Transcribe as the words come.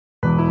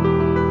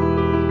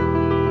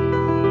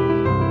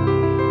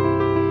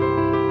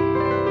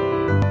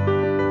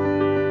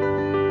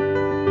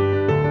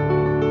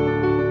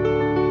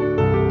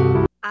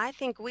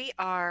think we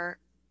are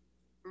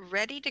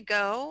ready to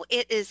go.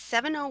 It is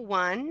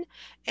 7:01,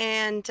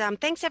 and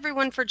thanks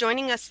everyone for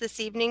joining us this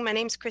evening. My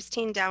name's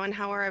Christine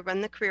Dowenhauer. I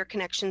run the Career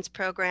ConneXions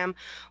Program.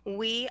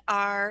 We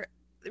are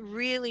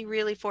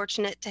really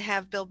fortunate to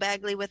have Bill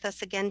Bagley with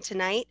us again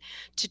tonight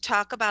to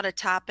talk about a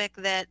topic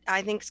that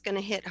I think is going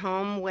to hit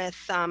home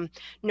with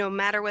no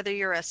matter whether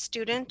you're a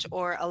student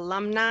or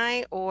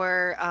alumni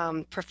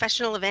or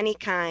professional of any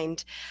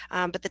kind,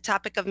 but the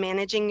topic of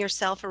managing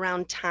yourself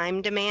around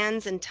time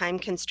demands and time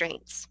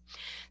constraints.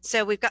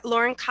 So we've got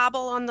Lauren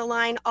Cobble on the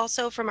line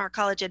also from our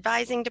college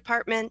advising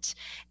department,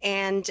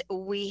 and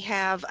we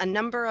have a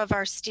number of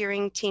our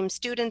steering team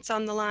students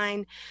on the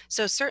line.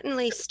 So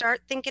certainly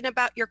start thinking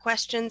about your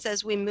questions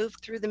as we move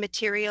through the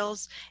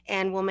materials,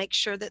 and we'll make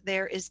sure that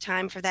there is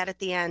time for that at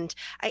the end.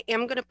 I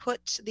am going to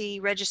put the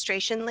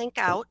registration link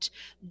out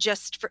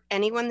just for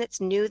anyone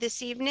that's new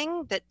this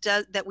evening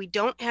that we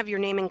don't have your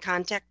name and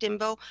contact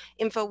info.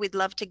 We'd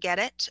love to get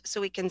it so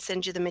we can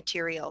send you the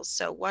materials.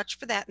 So watch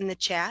for that in the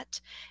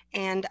chat.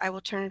 And I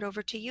will turn it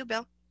over to you,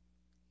 Bill.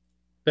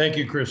 Thank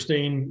you,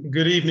 Christine.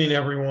 Good evening,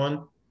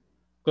 everyone.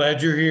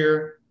 Glad you're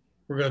here.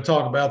 We're going to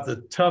talk about the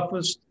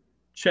toughest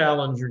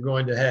challenge you're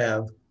going to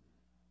have.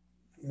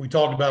 We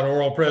talked about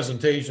oral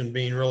presentation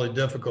being really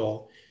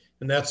difficult,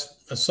 and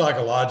that's a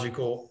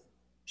psychological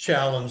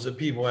challenge that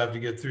people have to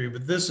get through.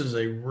 But this is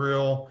a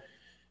real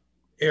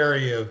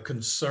area of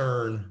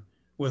concern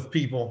with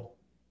people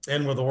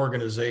and with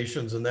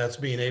organizations, and that's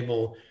being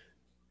able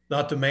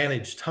not to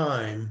manage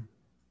time,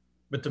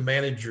 but to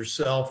manage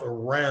yourself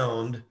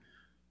around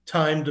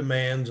time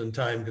demands and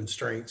time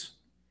constraints.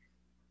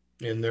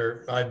 And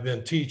I've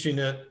been teaching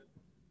it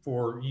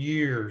for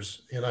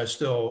years, and I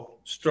still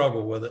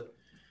struggle with it.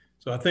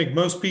 So I think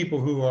most people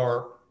who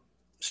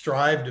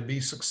strive to be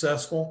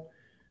successful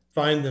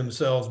find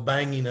themselves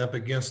banging up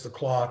against the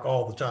clock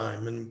all the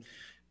time. And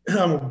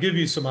I'm going to give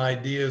you some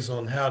ideas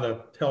on how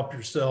to help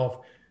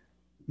yourself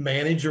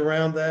manage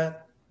around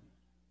that.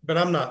 But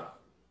I'm not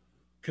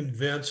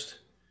convinced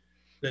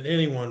that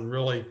anyone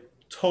really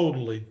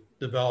totally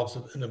develops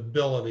an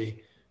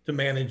ability to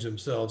manage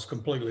themselves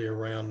completely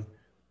around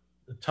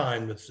the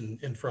time that's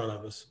in front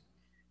of us.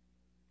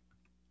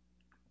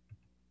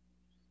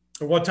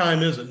 So what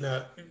time is it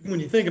now? When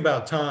you think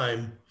about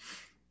time,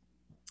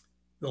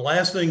 the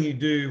last thing you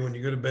do when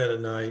you go to bed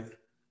at night,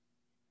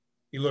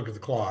 you look at the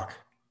clock.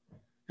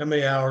 How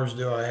many hours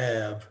do I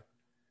have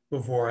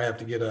before I have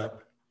to get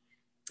up?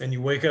 And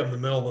you wake up in the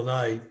middle of the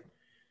night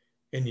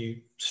and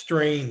you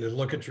strain to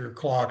look at your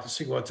clock to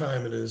see what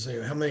time it is.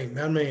 How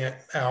many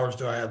hours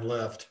do I have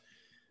left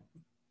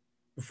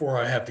before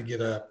I have to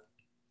get up?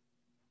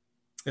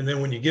 And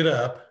then when you get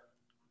up,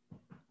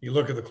 you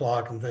look at the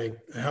clock and think,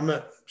 how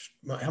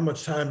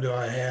much time do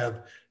I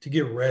have to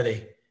get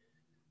ready,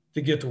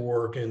 to get to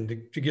work and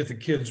to get the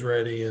kids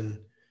ready and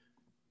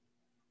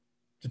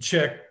to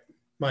check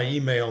my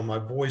email, my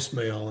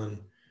voicemail and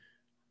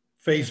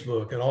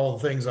Facebook and all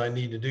the things I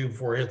need to do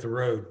before I hit the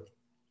road.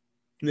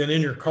 And then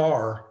in your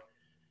car,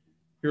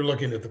 you're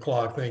looking at the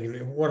clock thinking,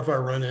 what if I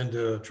run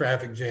into a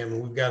traffic jam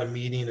and we've got a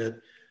meeting at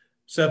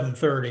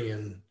 7:30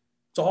 and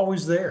it's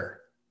always there.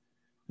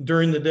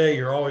 During the day,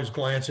 you're always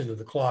glancing at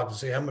the clock to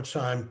see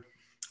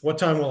what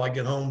time will I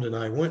get home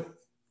tonight?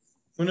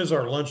 When is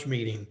our lunch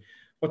meeting?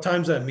 What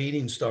time's that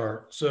meeting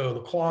start? So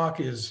the clock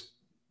is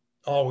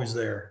always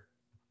there.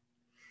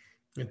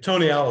 And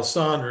Tony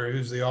Alessandro,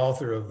 who's the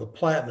author of The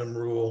Platinum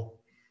Rule,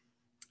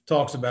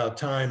 talks about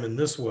time in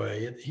this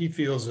way. He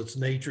feels it's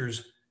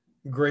nature's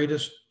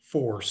greatest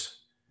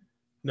force.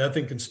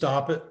 Nothing can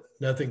stop it.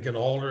 Nothing can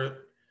alter it.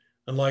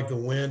 Unlike the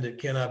wind, it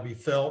cannot be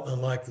felt.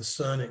 Unlike the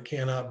sun, it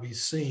cannot be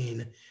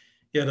seen.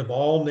 Yet of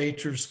all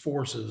nature's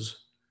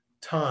forces,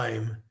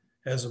 time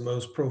has the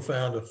most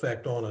profound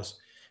effect on us.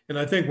 And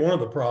I think one of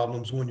the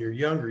problems when you're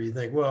younger, you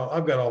think, well,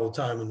 I've got all the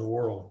time in the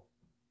world.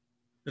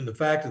 And the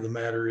fact of the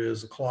matter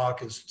is the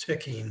clock is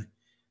ticking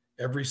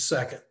every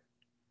second.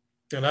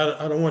 And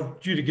I don't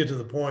want you to get to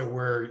the point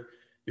where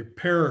you're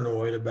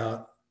paranoid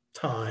about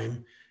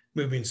time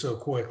moving so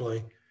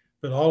quickly,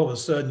 but all of a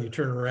sudden you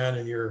turn around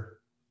and you're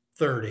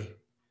 30,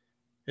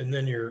 and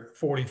then you're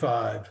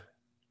 45,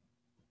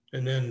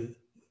 and then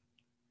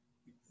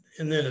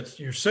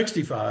you're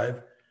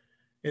 65,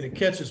 and it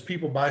catches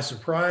people by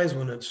surprise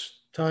when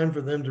it's time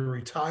for them to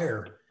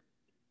retire.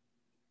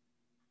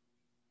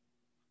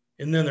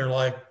 And then they're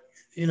like,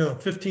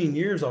 15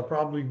 years, I'll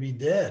probably be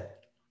dead.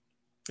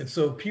 And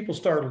so people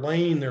start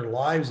laying their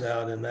lives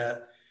out in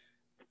that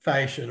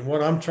fashion. And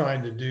what I'm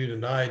trying to do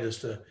tonight is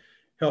to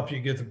help you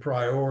get the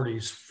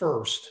priorities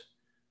first.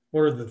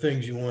 What are the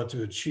things you want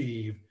to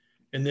achieve?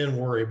 And then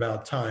worry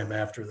about time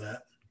after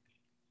that.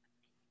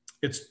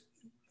 This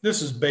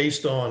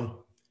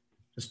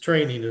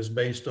training is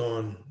based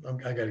on,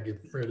 I got to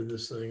get rid of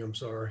this thing. I'm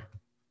sorry.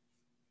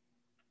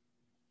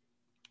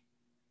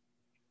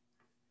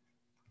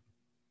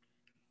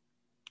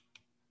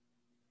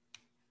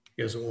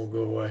 Guess it won't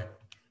go away.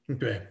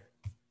 Okay.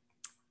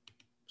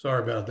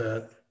 Sorry about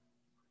that.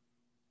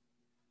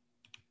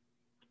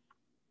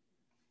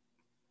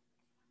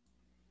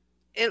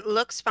 It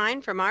looks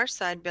fine from our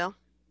side, Bill.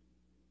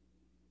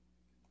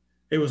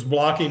 It was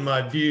blocking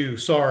my view.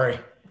 Sorry.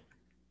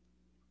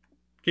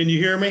 Can you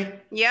hear me?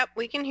 Yep,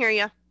 we can hear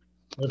you.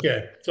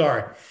 Okay,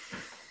 sorry.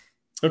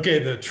 Okay,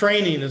 the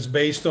training is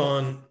based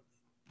on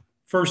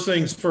first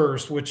things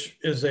first, which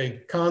is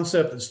a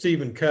concept that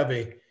Stephen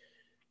Covey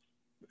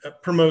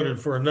promoted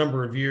for a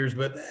number of years,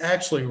 but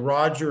actually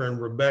Roger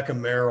and Rebecca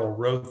Merrill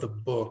wrote the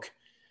book.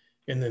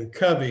 And then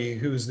Covey,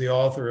 who's the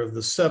author of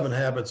The 7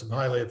 Habits of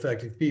Highly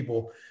Effective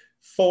People,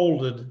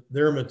 folded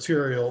their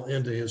material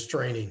into his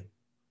training.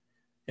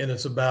 And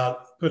it's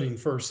about putting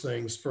first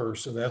things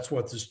first. And that's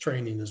what this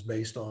training is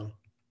based on.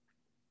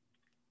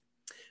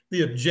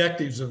 The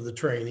objectives of the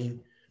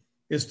training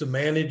is to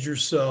manage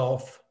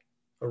yourself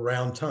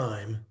around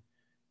time,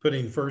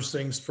 putting first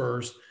things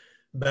first,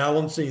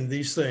 balancing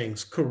these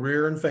things,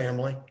 career and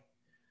family,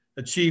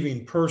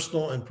 achieving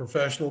personal and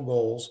professional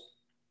goals,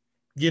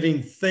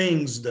 getting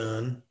things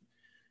done,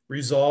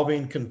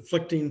 resolving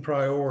conflicting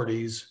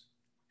priorities,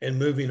 and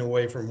moving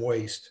away from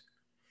waste.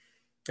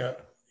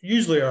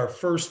 Usually our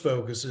first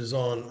focus is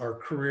on our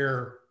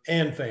career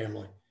and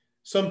family.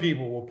 Some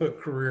people will put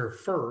career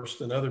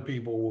first and other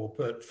people will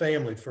put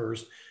family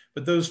first,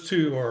 but those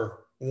two are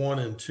 1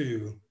 and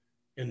 2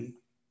 in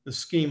the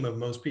scheme of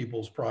most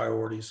people's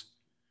priorities.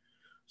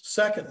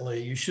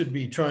 Secondly, you should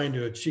be trying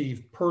to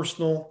achieve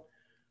personal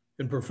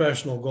and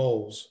professional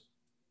goals.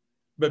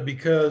 But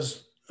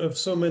because of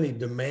so many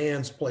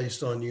demands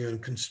placed on you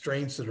and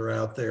constraints that are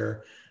out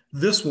there,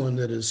 this one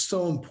that is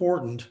so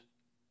important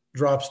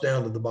drops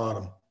down to the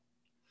bottom.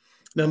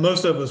 Now,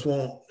 most of us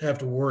won't have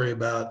to worry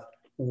about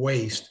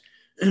waste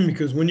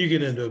because when you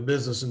get into a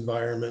business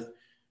environment,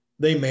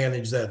 they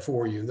manage that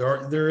for you.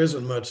 There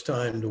isn't much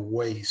time to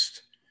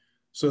waste.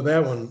 So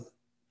that one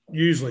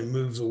usually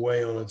moves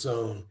away on its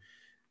own.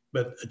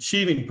 But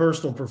achieving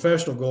personal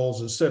professional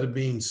goals instead of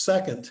being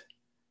second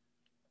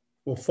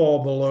will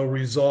fall below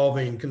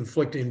resolving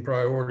conflicting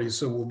priorities.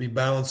 So we'll be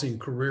balancing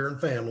career and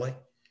family,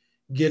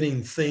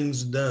 getting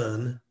things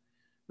done,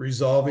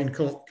 resolving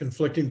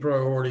conflicting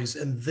priorities,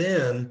 and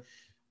then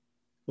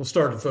we'll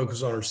start to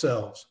focus on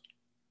ourselves.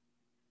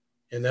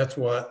 And that's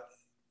what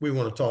we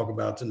want to talk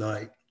about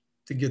tonight,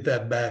 to get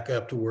that back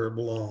up to where it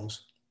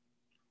belongs.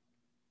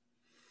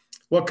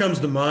 What comes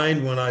to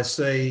mind when I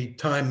say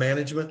time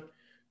management?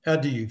 How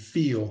do you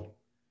feel?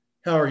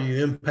 How are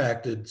you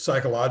impacted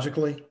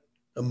psychologically,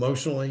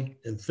 emotionally,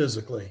 and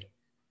physically?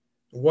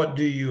 What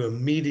do you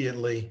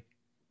immediately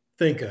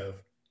think of?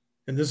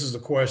 And this is a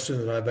question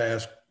that I've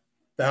asked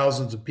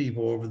thousands of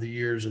people over the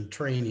years in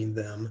training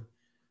them.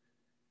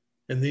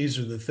 And these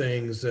are the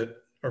things that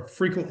are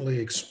frequently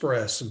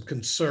expressed, some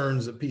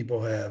concerns that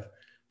people have.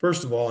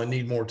 First of all, I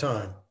need more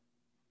time.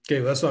 Okay,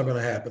 well, that's not going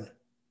to happen.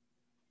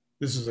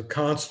 This is a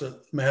constant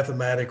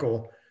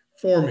mathematical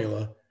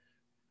formula.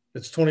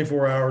 It's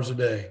 24 hours a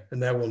day,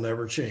 and that will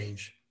never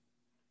change.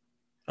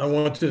 I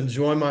want to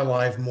enjoy my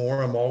life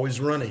more. I'm always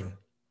running.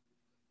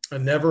 I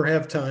never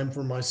have time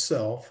for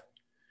myself.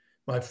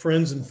 My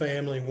friends and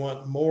family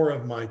want more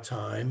of my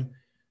time.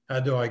 How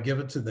do I give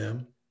it to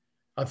them?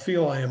 I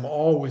feel I am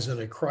always in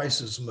a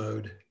crisis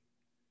mode.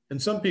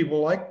 And some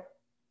people like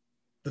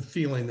the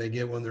feeling they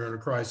get when they're in a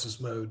crisis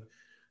mode.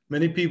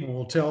 Many people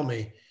will tell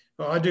me,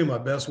 oh, I do my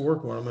best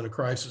work when I'm in a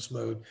crisis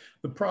mode.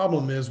 The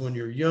problem is when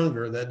you're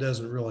younger, that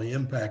doesn't really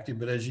impact you.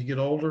 But as you get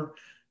older,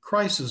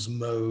 crisis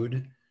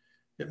mode,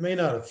 it may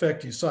not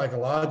affect you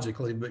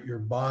psychologically, but your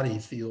body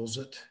feels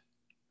it.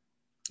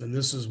 And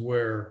this is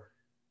where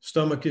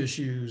stomach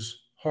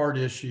issues, heart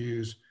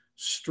issues,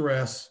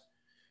 stress,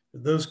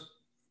 those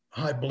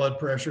high blood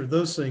pressure,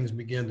 those things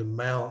begin to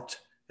mount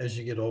as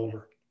you get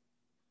older.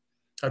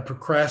 I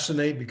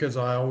procrastinate because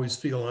I always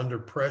feel under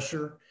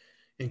pressure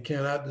and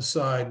cannot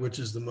decide which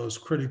is the most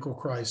critical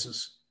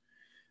crisis.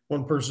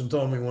 One person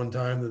told me one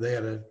time that they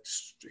had an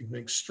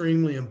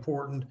extremely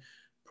important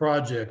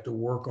project to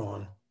work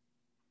on,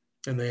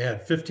 and they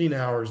had 15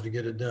 hours to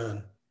get it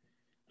done.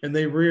 And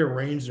they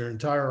rearranged their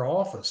entire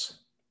office,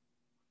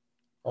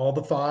 all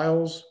the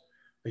files.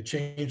 They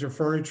changed their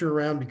furniture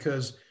around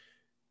because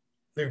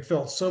they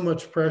felt so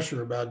much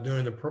pressure about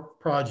doing the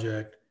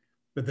project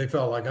that they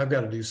felt like I've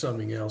got to do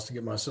something else to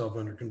get myself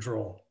under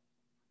control.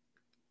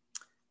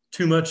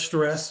 Too much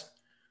stress.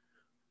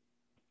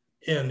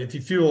 And if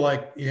you feel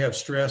like you have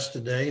stress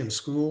today in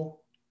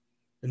school,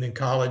 and then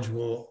college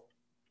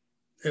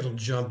it'll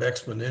jump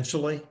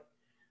exponentially.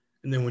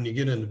 And then when you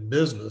get into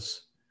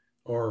business,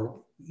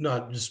 or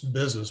not just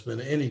business, but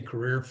any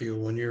career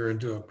field, when you're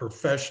into a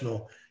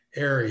professional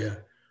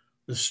area,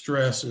 the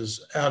stress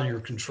is out of your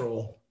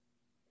control.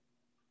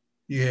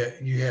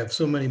 You have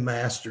so many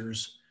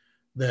masters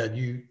that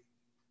you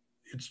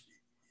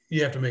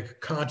have to make a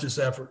conscious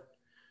effort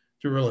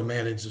to really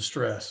manage the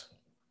stress.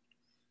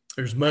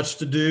 There's much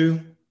to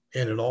do,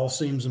 and it all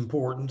seems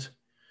important.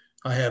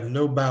 I have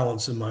no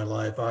balance in my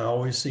life. I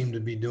always seem to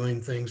be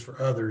doing things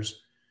for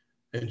others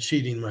and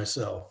cheating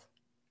myself.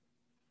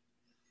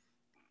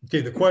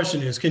 Okay, the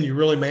question is, can you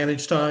really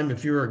manage time?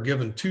 If you are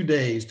given 2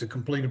 days to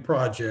complete a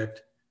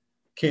project,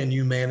 can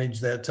you manage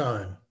that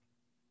time?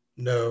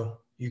 No,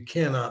 You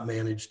cannot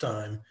manage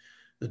time.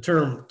 The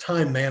term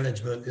time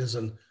management is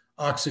an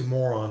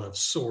oxymoron of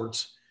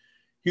sorts.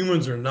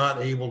 Humans are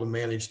not able to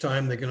manage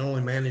time. They can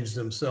only manage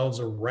themselves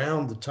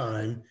around the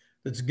time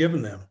that's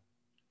given them.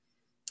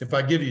 If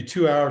I give you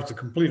 2 hours to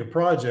complete a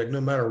project, no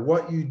matter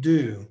what you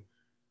do,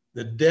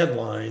 the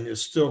deadline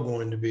is still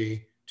going to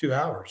be 2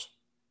 hours.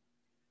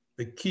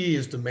 The key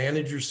is to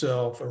manage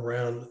yourself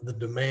around the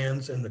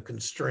demands and the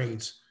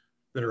constraints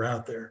that are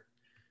out there.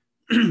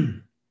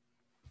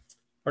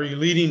 Are you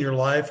leading your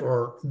life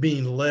or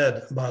being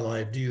led by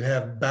life? Do you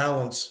have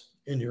balance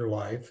in your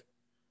life?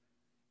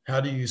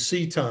 How do you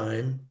see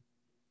time?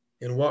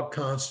 And what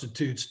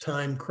constitutes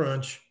time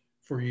crunch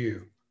for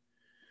you?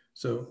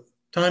 So,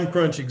 time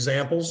crunch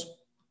examples,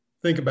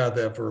 think about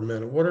that for a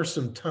minute. What are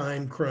some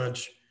time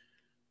crunch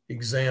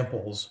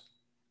examples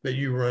that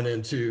you run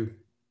into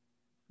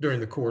during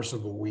the course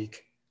of a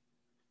week?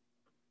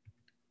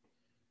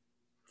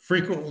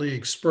 Frequently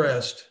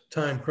expressed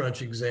time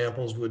crunch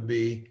examples would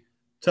be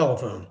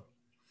telephone.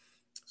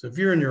 So if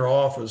you're in your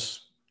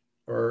office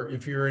or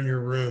if you're in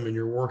your room and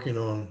you're working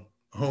on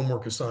a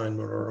homework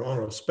assignment or on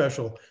a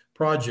special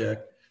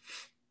project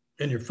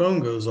and your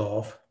phone goes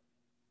off,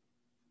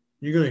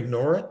 you're going to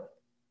ignore it?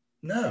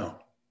 No.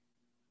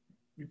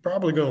 You're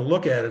probably going to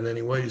look at it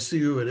anyway to see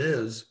who it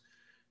is,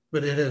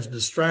 but it has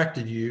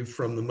distracted you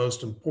from the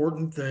most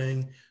important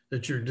thing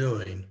that you're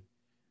doing.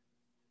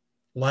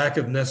 Lack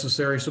of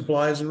necessary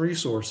supplies and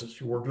resources.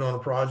 You're working on a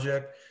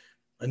project.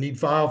 I need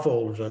file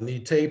folders. I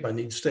need tape. I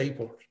need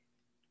staplers.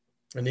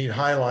 I need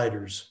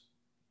highlighters,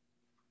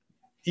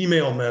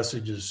 email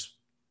messages,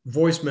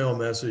 voicemail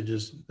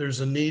messages. There's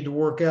a need to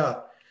work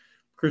out.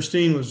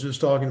 Christine was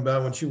just talking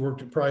about when she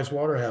worked at Price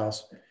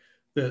Waterhouse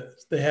that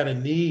they had a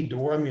need to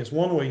work. I mean, it's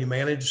one way you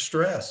manage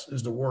stress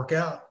is to work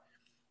out.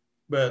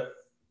 But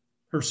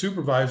her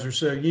supervisor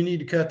said, you need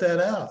to cut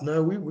that out.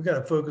 No, we got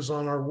to focus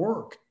on our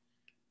work.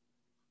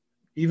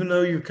 Even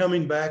though you're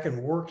coming back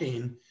and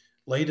working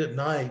late at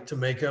night to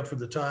make up for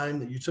the time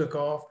that you took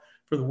off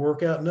for the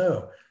workout,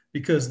 no,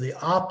 because the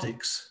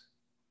optics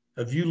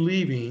of you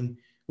leaving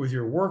with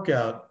your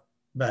workout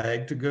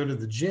bag to go to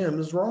the gym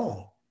is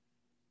wrong.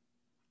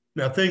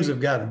 Now, things have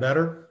gotten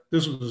better.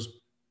 This was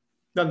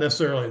not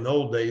necessarily in the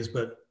old days,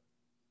 but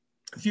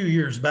a few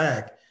years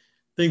back,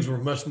 things were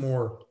much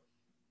more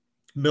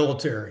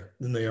military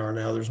than they are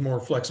now. There's more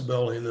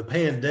flexibility. And the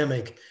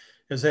pandemic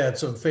has had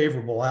some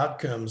favorable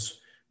outcomes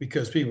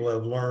because people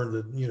have learned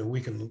that, you know, we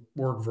can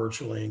work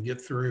virtually and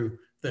get through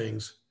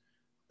things.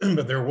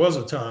 But there was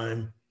a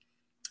time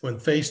when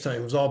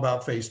FaceTime was all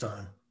about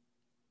FaceTime.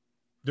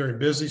 During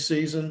busy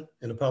season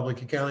in a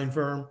public accounting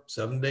firm,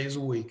 7 days a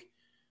week.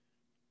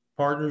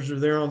 Partners are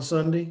there on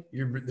Sunday,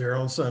 you're there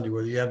on Sunday,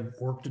 whether you have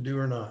work to do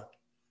or not.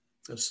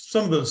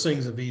 Some of those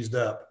things have eased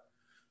up.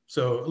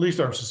 So at least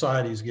our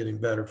society is getting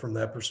better from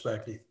that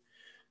perspective.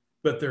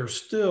 But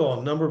there's still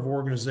a number of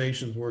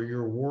organizations where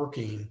you're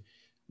working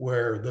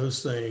where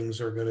those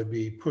things are going to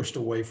be pushed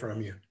away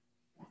from you.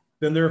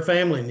 Then there are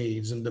family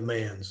needs and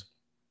demands,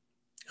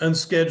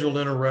 unscheduled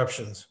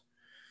interruptions.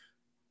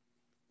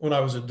 When I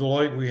was at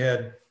Deloitte, we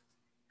had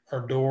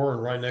our door,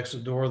 and right next to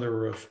the door, there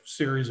were a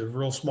series of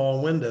real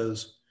small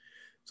windows.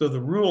 So the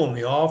rule in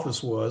the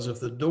office was if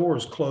the door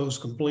is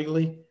closed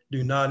completely,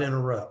 do not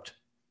interrupt.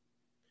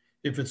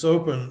 If it's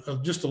open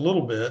just a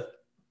little bit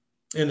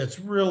and it's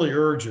really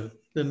urgent,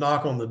 then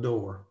knock on the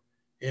door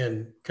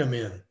and come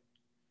in.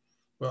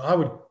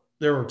 Well,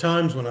 there were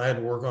times when I had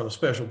to work on a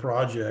special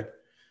project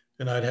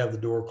and I'd have the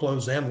door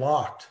closed and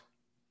locked.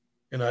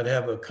 And I'd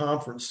have a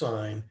conference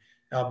sign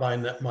out by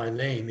my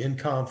name, in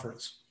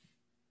conference.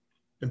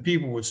 And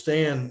people would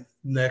stand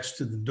next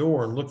to the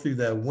door and look through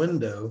that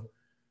window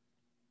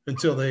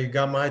until they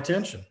got my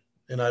attention.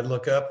 And I'd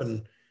look up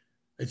and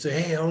they'd say,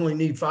 hey, I only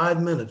need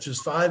 5 minutes,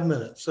 just 5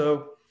 minutes.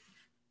 So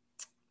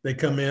they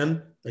come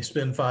in, they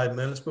spend 5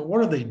 minutes, but what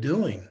are they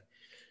doing?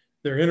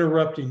 They're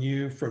interrupting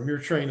you from your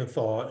train of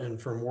thought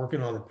and from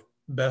working on a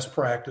best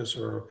practice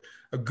or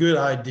a good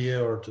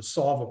idea or to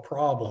solve a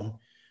problem,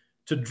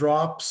 to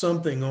drop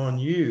something on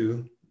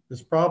you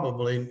that's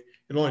probably,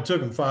 it only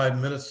took them 5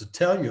 minutes to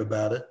tell you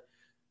about it,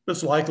 but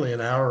it's likely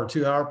an hour or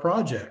 2 hour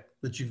project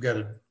that you've got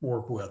to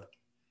work with.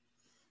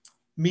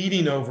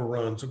 Meeting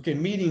overruns. Okay,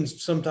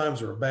 meetings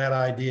sometimes are a bad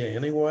idea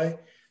anyway.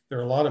 There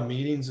are a lot of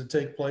meetings that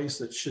take place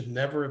that should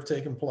never have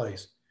taken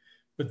place.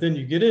 But then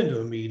you get into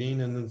a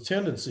meeting and the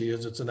tendency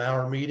is it's an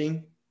hour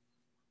meeting.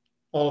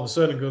 All of a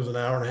sudden it goes an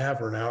hour and a half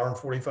or an hour and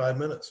 45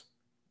 minutes.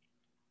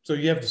 So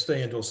you have to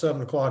stay until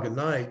 7 o'clock at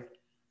night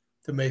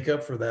to make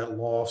up for that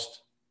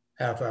lost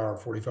half hour,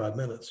 45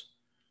 minutes.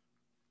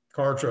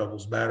 Car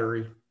troubles,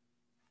 battery,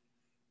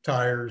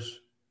 tires,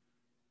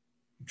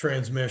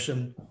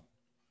 transmission,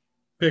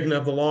 picking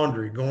up the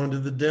laundry, going to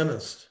the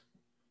dentist,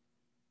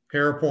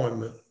 hair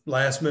appointment,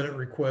 last minute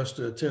request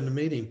to attend a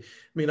meeting.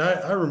 I mean,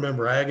 I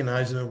remember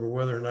agonizing over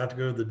whether or not to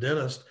go to the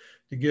dentist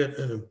to get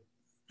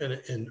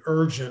an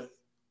urgent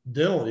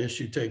dental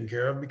issue taken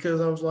care of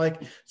because I was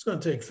like, it's going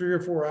to take 3 or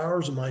 4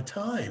 hours of my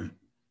time.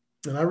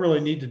 And I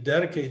really need to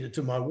dedicate it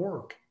to my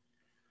work.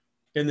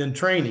 And then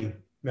training.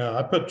 Now,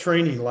 I put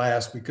training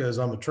last because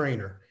I'm a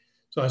trainer.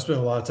 So I spend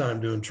a lot of time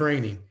doing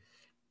training.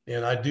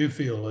 And I do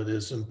feel it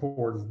is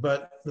important.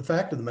 But the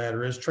fact of the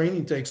matter is,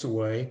 training takes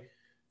away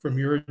from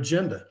your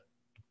agenda.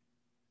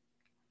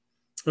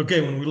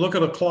 Okay, when we look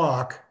at a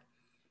clock,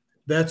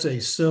 that's a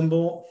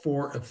symbol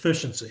for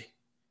efficiency.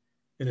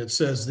 And it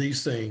says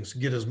these things: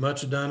 get as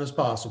much done as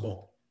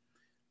possible.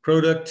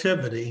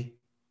 Productivity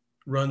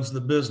runs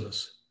the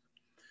business.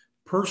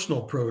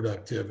 Personal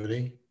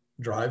productivity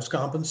drives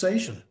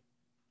compensation.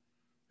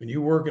 When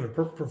you work in a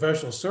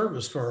professional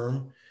service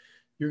firm,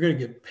 you're going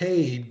to get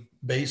paid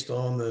based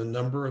on the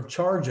number of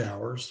charge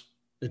hours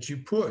that you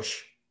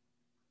push.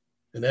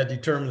 And that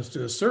determines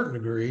to a certain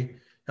degree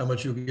how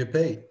much you'll get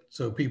paid.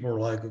 So people are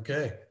like,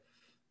 okay,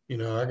 I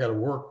got to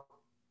work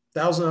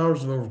 1,000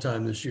 hours of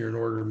overtime this year in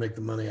order to make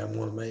the money I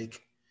want to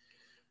make.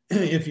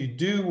 If you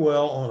do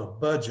well on a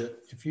budget,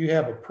 if you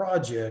have a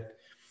project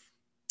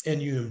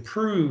and you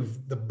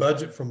improve the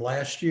budget from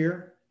last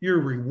year, your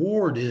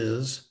reward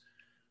is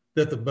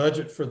that the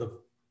budget for the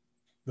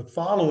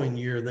following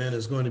year then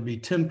is going to be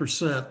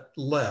 10%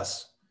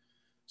 less.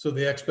 So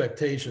the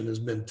expectation has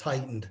been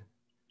tightened.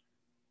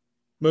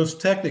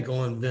 Most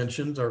technical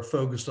inventions are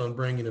focused on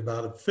bringing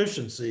about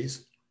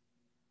efficiencies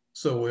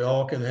so we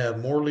all can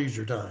have more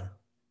leisure time.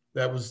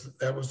 That was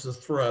the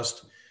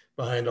thrust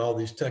behind all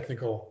these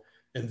technical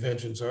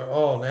inventions.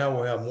 Now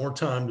we'll have more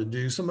time to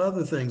do some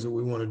other things that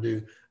we want to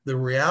do. The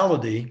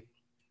reality,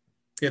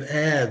 it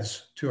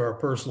adds to our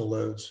personal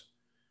loads.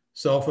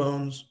 Cell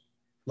phones,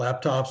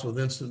 laptops with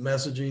instant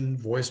messaging,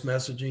 voice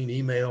messaging,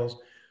 emails,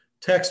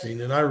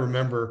 texting. And I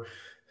remember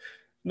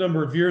a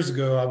number of years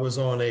ago, I was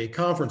on a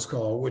conference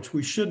call, which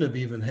we shouldn't have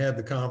even had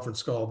the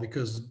conference call,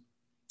 because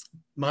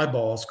my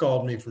boss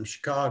called me from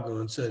Chicago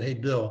and said, "Hey,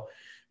 Bill,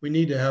 we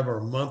need to have our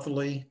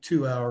monthly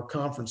 2-hour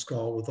conference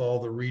call with all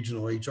the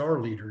regional HR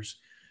leaders.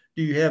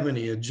 Do you have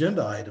any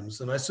agenda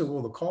items?" And I said,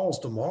 "Well, the call's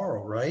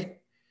tomorrow, right?"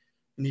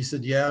 And he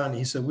said, "Yeah." And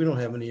he said, "We don't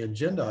have any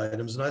agenda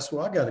items." And I said,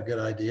 "Well, I got a good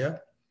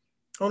idea.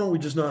 Why don't we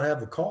just not have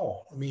the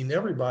call? I mean,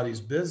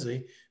 everybody's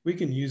busy. We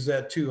can use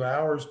that 2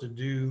 hours to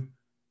do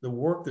the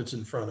work that's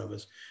in front of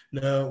us.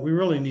 No, we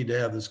really need to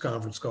have this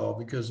conference call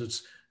because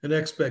it's an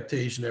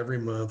expectation every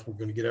month. We're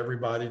going to get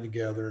everybody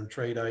together and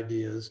trade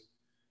ideas."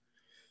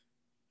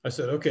 I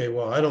said, "Okay,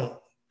 well, I don't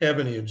have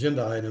any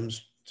agenda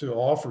items to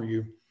offer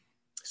you."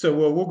 So,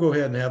 "Well, we'll go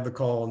ahead and have the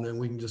call and then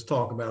we can just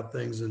talk about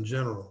things in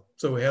general."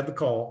 So we had the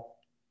call.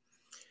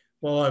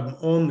 While I'm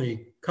on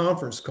the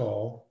conference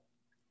call,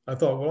 I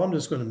thought, well, I'm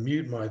just going to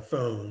mute my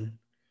phone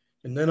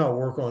and then I'll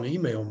work on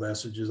email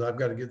messages. I've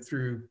got to get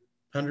through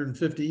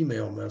 150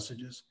 email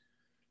messages.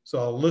 So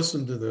I'll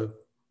listen to the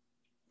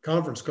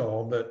conference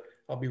call, but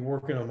I'll be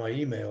working on my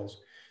emails.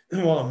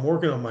 And while I'm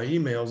working on my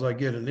emails, I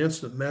get an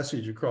instant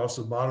message across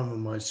the bottom of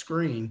my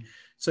screen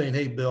saying,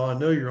 "Hey, Bill, I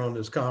know you're on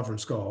this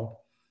conference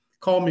call.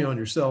 Call me on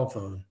your cell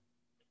phone."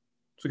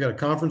 So I got a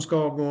conference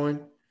call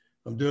going.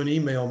 I'm doing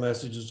email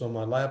messages on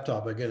my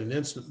laptop. I get an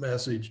instant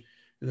message,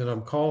 and then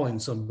I'm calling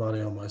somebody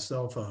on my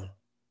cell phone.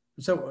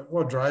 Is that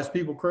what drives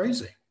people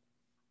crazy?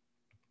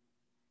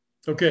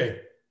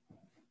 Okay,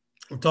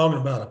 we're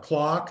talking about a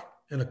clock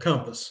and a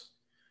compass.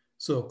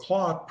 So a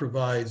clock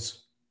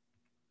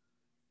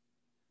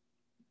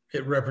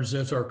it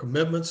represents our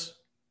commitments,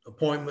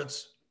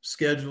 appointments,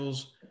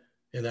 schedules,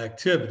 and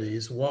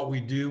activities, what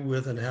we do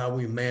with and how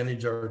we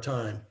manage our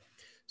time.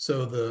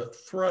 So the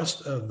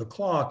thrust of the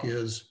clock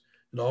is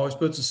it always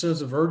puts a sense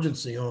of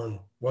urgency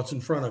on what's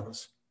in front of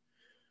us.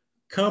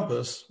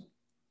 Compass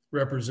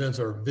represents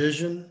our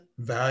vision,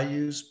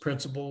 values,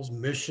 principles,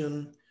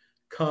 mission,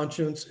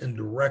 conscience, and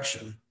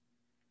direction,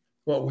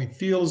 what we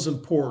feel is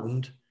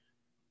important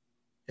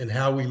and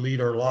how we lead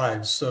our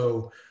lives.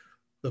 So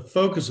the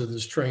focus of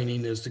this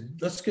training is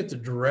let's get the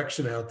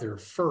direction out there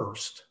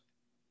first.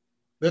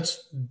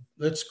 Let's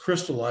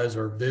crystallize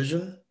our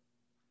vision,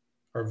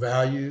 our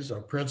values,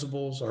 our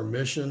principles, our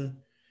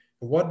mission,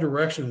 and what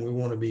direction we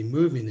want to be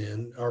moving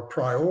in, our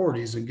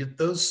priorities, and get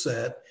those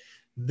set.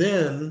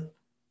 Then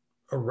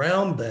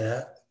around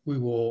that, we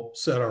will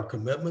set our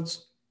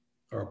commitments,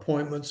 our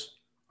appointments,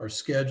 our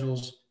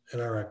schedules,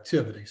 and our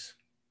activities.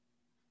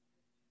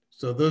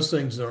 So those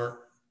things aren't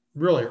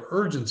really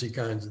urgency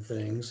kinds of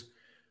things.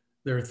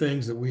 They're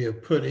things that we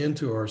have put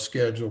into our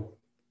schedule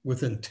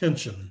with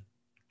intention.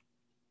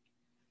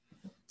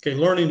 Okay,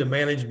 learning to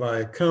manage by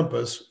a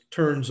compass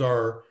turns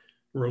our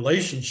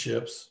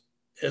relationships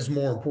as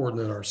more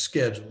important than our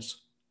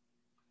schedules,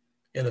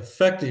 and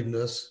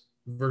effectiveness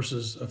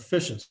versus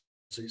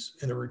efficiencies.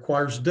 And it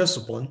requires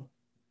discipline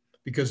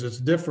because it's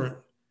different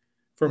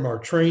from our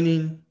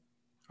training,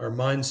 our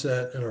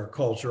mindset, and our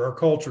culture. Our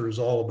culture is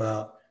all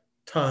about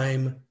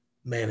time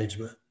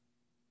management,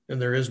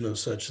 and there is no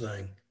such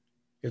thing.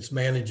 It's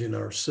managing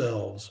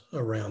ourselves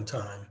around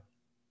time.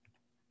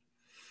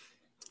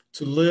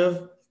 To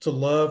live, to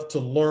love, to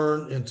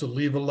learn, and to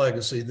leave a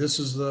legacy. This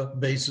is the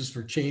basis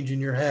for changing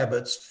your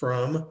habits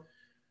from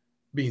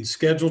being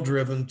schedule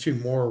driven to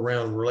more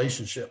around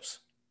relationships,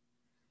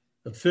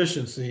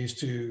 efficiencies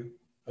to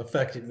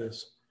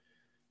effectiveness,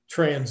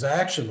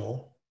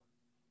 transactional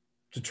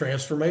to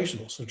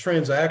transformational. So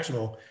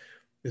transactional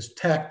is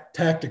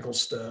tactical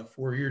stuff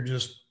where you're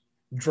just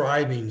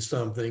driving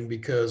something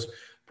because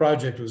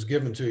project was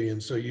given to you.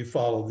 And so you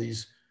follow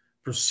these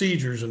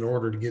procedures in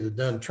order to get it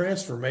done.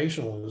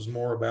 Transformational is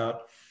more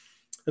about,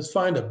 let's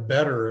find a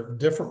better,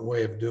 different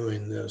way of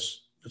doing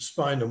this. Let's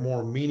find a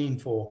more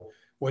meaningful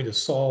way to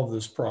solve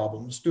this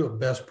problem. Let's do a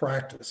best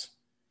practice.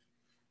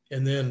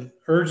 And then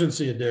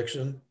urgency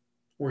addiction,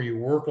 where you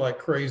work like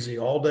crazy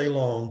all day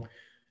long,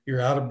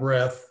 you're out of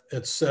breath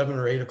at 7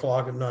 or 8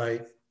 o'clock at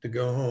night to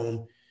go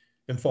home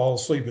and fall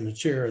asleep in the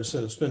chair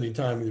instead of spending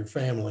time with your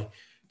family,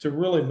 to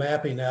really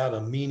mapping out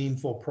a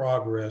meaningful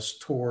progress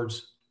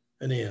towards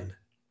an end.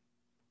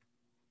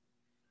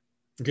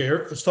 Okay,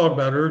 let's talk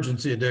about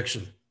urgency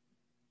addiction.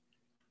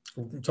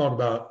 We'll talk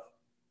about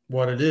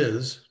what it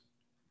is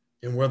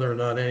and whether or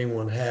not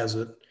anyone has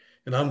it.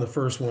 And I'm the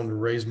first one to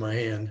raise my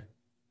hand.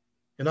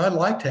 And I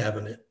liked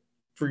having it.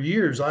 For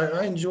years,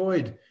 I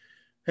enjoyed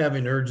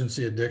having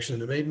urgency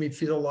addiction. It made me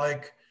feel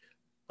like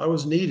I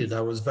was needed,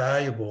 I was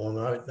valuable,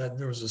 and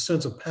there was a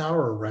sense of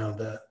power around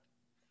that.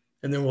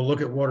 And then we'll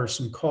look at what are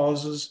some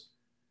causes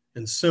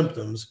and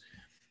symptoms.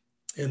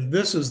 And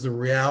this is the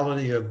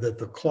reality of that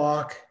the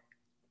clock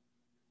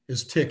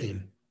is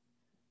ticking.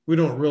 We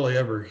don't really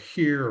ever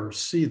hear or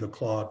see the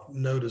clock,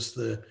 notice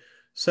the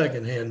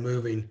second hand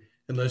moving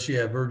unless you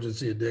have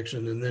urgency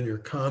addiction. And then you're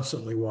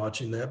constantly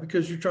watching that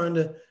because you're trying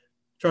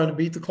to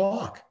beat the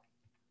clock.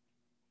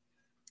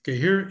 Okay,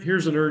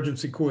 here's an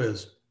urgency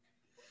quiz.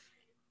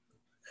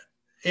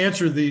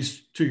 Answer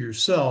these to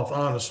yourself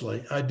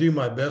honestly. I do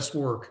my best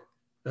work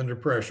under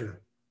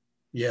pressure.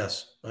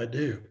 Yes, I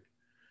do.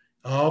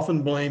 I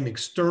often blame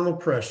external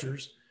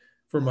pressures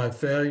for my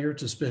failure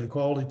to spend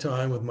quality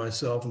time with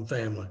myself and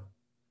family.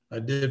 I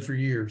did for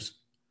years.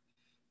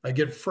 I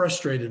get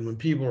frustrated when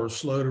people are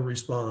slow to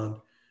respond.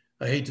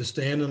 I hate to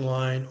stand in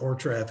line or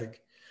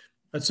traffic.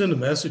 I'd send a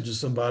message to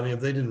somebody.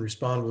 If they didn't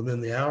respond within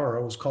the hour,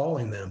 I was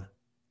calling them.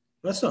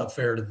 That's not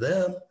fair to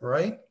them,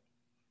 right?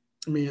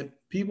 I mean,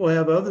 people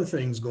have other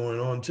things going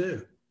on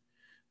too,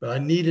 but I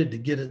needed to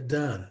get it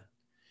done.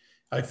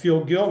 I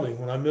feel guilty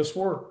when I miss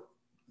work.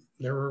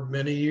 There were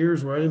many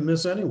years where I didn't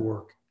miss any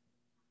work.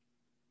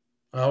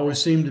 I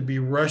always seemed to be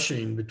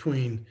rushing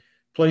between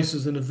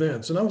places and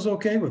events, and I was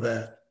okay with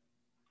that.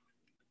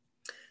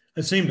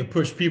 I seemed to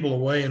push people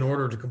away in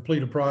order to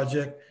complete a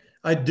project.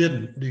 I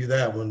didn't do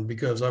that one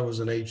because I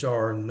was in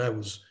HR and that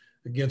was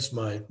against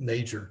my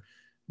nature.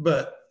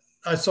 But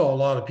I saw a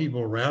lot of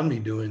people around me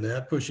doing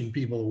that, pushing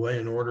people away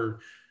in order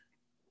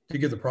to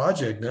get the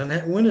project done.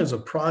 When is a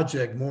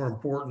project more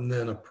important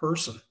than a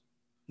person?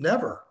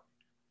 Never.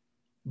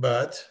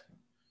 But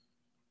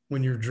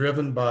when you're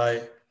driven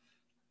by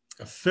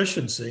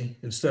efficiency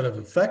instead of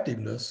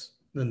effectiveness,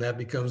 then that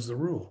becomes the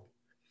rule.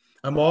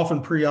 I'm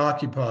often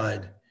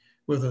preoccupied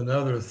with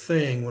another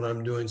thing when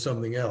I'm doing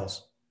something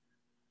else.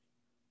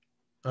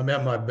 I'm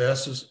at my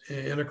best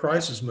in a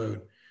crisis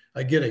mode.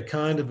 I get a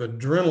kind of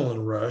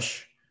adrenaline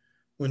rush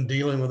when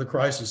dealing with a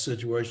crisis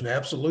situation.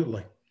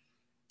 Absolutely.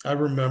 I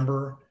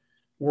remember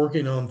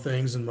working on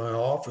things in my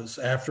office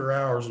after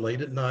hours,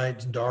 late at night,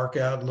 it's dark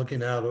out,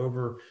 looking out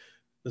over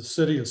the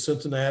city of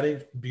Cincinnati,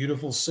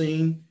 beautiful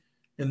scene,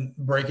 and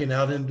breaking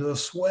out into a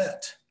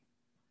sweat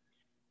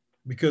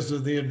because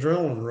of the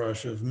adrenaline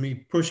rush of me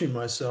pushing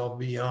myself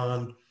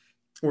beyond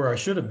where I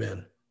should have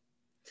been.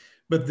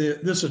 But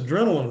this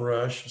adrenaline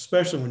rush,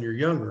 especially when you're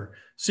younger,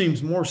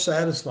 seems more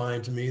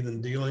satisfying to me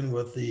than dealing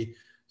with the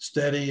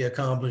steady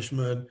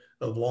accomplishment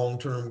of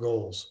long-term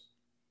goals.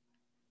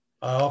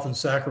 I often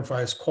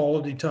sacrifice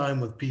quality time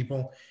with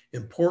people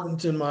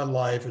important in my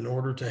life in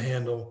order to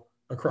handle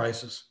a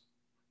crisis.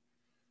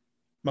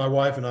 My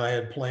wife and I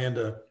had planned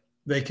a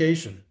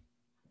vacation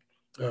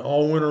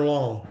all winter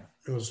long.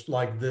 It was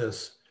like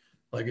this,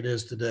 like it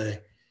is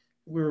today.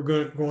 We were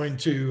going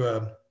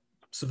to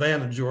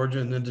Savannah, Georgia,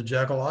 and then to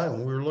Jekyll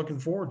Island. We were looking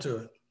forward to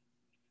it.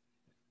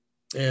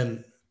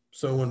 And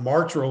so when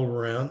March rolled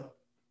around,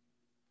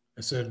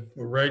 I said,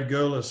 we're ready to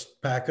go. Let's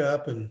pack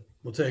up and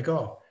we'll take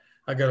off.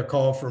 I got a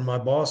call from my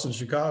boss in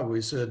Chicago.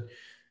 He said,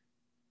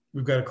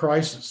 we've got a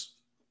crisis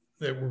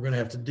that we're going to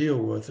have to deal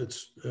with.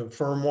 It's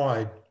firm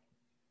wide,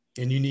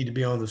 and you need to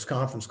be on this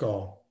conference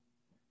call.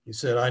 He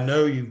said, I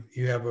know you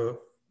have a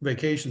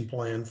vacation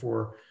plan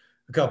for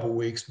a couple of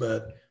weeks,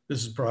 but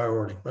this is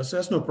priority. I said,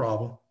 that's no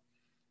problem.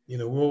 You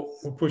know,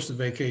 we'll push the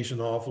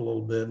vacation off a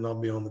little bit and I'll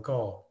be on the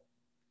call.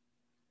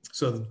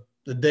 So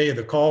the day of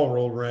the call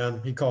rolled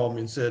around, he called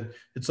me and said,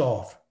 it's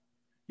off.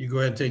 You go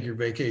ahead and take your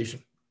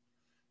vacation.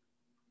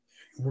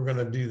 We're going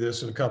to do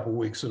this in a couple of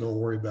weeks, so don't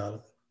worry about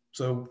it.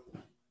 So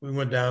we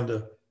went down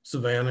to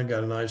Savannah,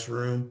 got a nice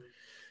room.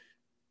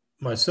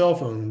 My cell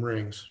phone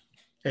rings.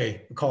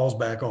 Hey, the call's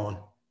back on.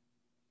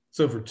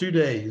 So for 2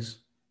 days,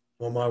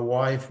 while my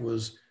wife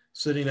was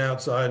sitting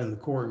outside in the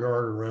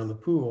courtyard around the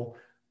pool,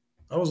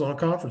 I was on a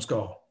conference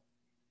call.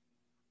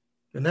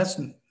 And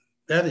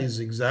that is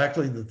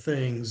exactly the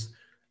things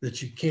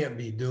that you can't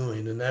be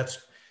doing. And that's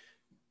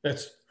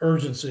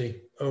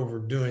urgency over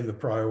doing the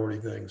priority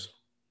things.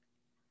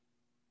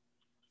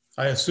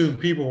 I assume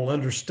people will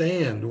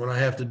understand when I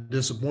have to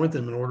disappoint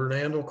them in order to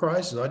handle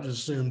crisis. I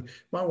just assumed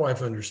my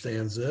wife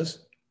understands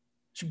this.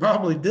 She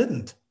probably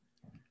didn't.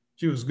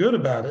 She was good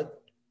about it,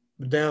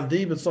 but down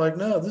deep, it's like,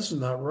 no, this is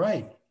not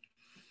right.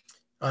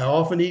 I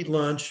often eat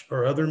lunch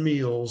or other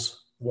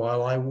meals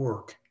while I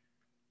work.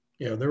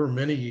 There were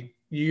many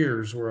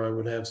years where I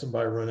would have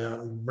somebody run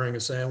out and bring a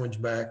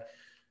sandwich back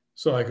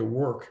so I could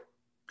work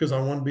because I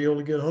wanted to be able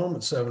to get home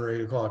at 7 or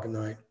 8 o'clock at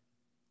night.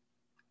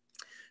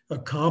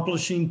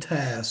 Accomplishing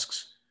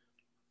tasks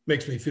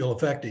makes me feel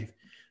effective.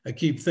 I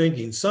keep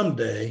thinking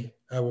someday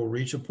I will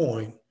reach a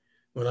point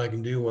when I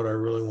can do what I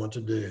really want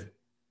to do.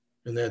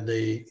 And that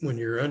day, when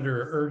you're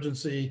under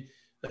urgency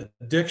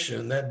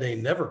addiction, that day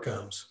never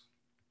comes.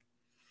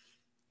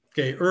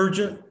 Okay,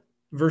 urgent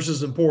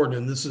versus important,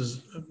 and this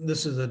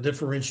is a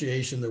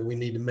differentiation that we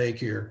need to make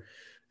here.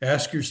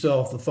 Ask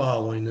yourself the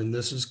following, and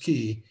this is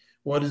key.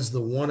 What is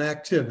the one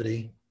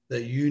activity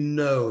that you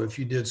know if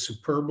you did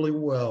superbly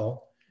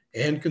well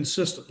and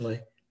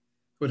consistently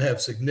would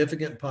have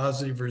significant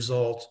positive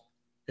results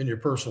in your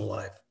personal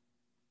life?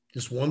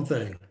 Just one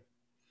thing.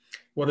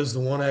 What is the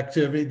one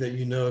activity that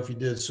you know if you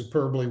did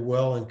superbly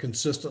well and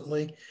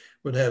consistently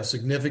would have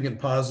significant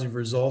positive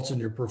results in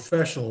your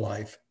professional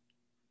life?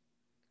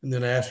 And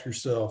then ask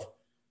yourself,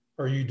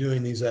 are you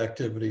doing these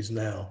activities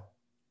now?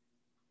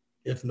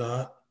 If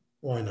not,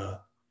 why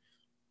not?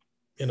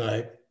 And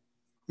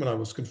when I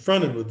was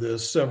confronted with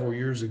this several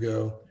years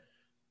ago,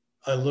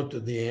 I looked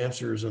at the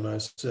answers and I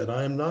said,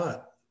 I am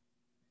not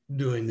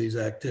doing these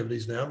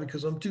activities now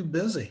because I'm too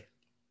busy.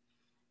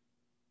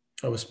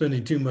 I was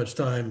spending too much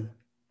time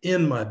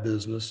in my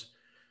business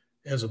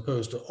as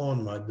opposed to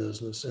on my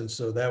business. And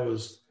so that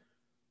was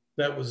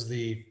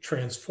the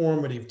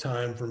transformative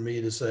time for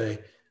me to say,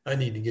 I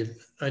need to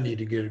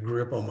get a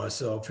grip on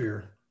myself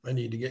here. I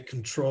need to get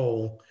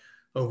control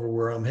over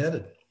where I'm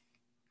headed.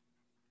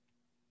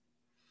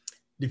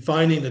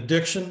 Defining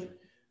addiction,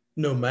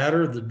 no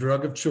matter the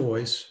drug of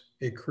choice,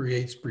 it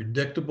creates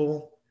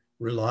predictable,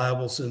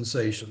 reliable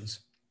sensations,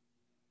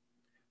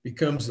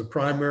 becomes the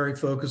primary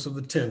focus of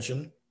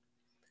attention,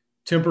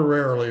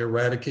 temporarily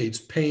eradicates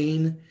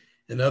pain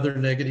and other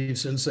negative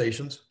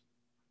sensations,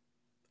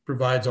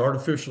 provides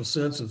artificial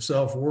sense of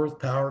self-worth,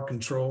 power,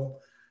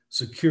 control,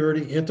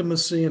 security,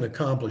 intimacy, and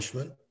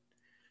accomplishment,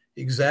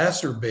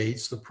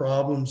 exacerbates the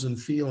problems and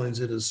feelings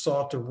it is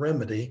sought to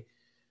remedy.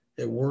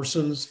 It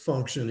worsens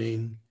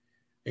functioning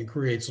and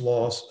creates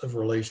loss of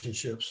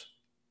relationships.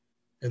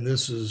 And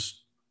this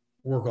is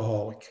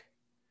workaholic.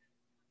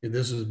 And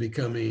this is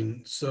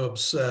becoming so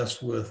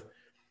obsessed with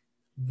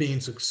being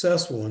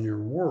successful in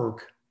your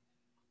work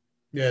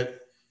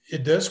that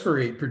it does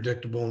create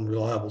predictable and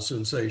reliable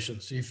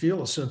sensations. You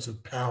feel a sense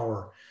of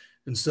power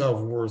and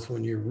self-worth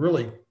when you're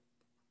really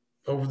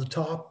over the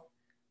top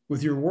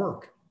with your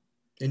work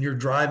and you're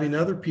driving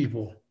other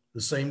people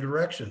the same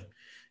direction.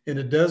 And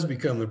it does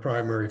become the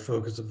primary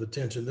focus of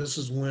attention. This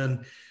is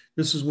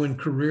when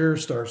career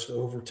starts to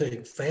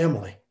overtake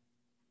family.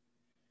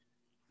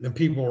 And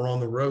people are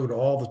on the road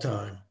all the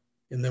time.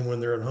 And then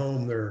when they're at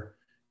home, they're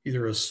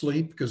either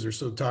asleep because they're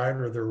so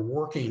tired or they're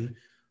working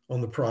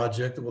on the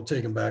project that will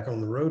take them back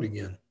on the road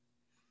again.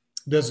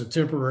 Does it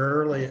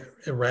temporarily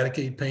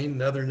eradicate pain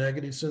and other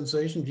negative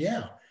sensations?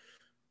 Yeah.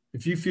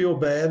 If you feel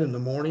bad in the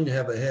morning, you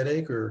have a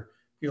headache or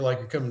feel like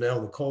you're coming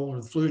down with a cold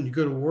or the flu and you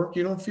go to work,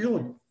 you don't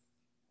feel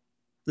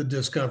the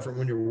discomfort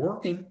when you're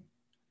working.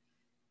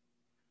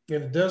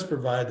 And it does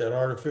provide that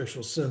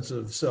artificial sense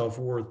of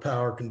self-worth,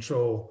 power,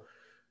 control,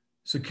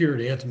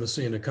 security,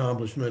 intimacy, and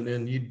accomplishment.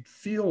 And you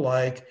feel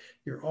like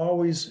you're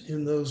always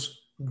in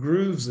those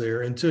grooves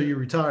there until you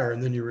retire.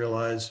 And then you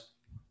realize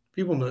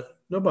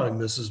nobody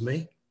misses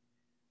me.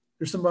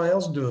 There's somebody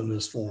else doing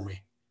this for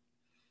me.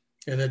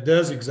 And it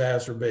does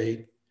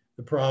exacerbate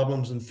the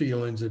problems and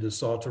feelings it is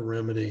sought to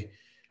remedy.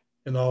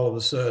 And all of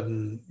a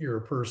sudden, you're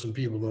a person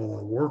people don't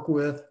want to work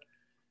with.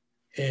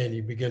 And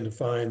you begin to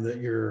find that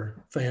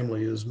your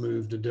family has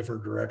moved a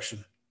different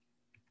direction.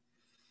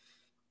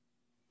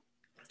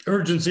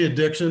 Urgency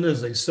addiction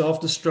is a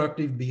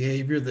self-destructive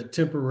behavior that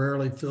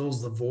temporarily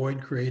fills the void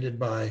created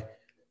by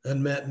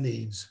unmet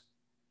needs.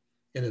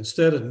 And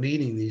instead of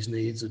meeting these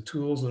needs, the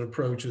tools and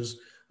approaches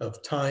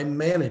of time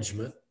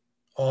management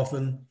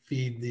often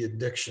feed the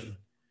addiction.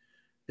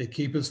 They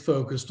keep us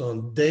focused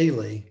on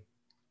daily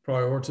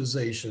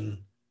prioritization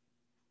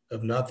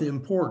of not the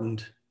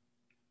important,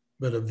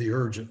 but of the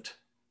urgent.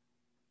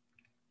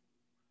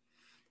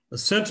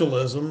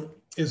 Essentialism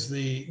is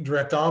the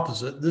direct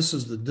opposite. This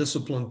is the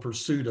disciplined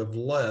pursuit of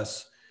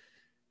less.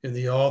 And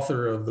the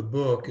author of the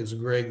book is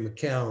Greg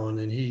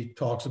McCowan, and he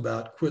talks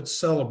about quit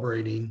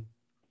celebrating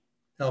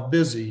how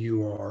busy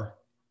you are.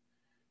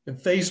 And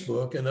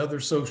Facebook and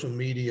other social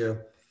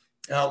media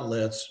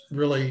outlets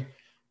really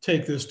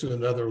take this to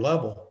another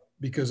level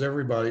because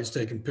everybody's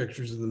taking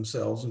pictures of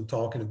themselves and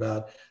talking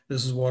about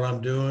this is what I'm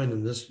doing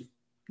and this.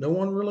 No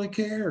one really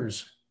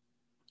cares.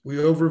 We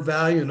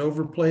overvalue and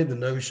overplay the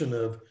notion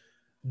of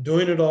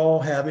doing it all,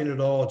 having it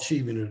all,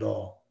 achieving it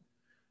all.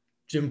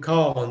 Jim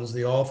Collins,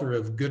 the author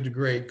of Good to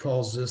Great,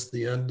 calls this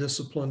the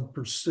undisciplined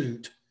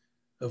pursuit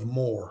of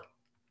more.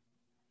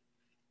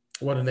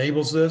 What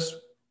enables this?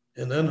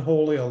 An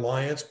unholy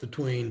alliance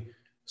between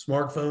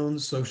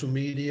smartphones, social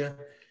media,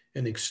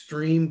 and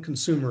extreme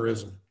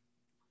consumerism.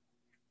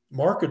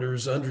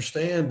 Marketers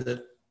understand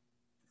that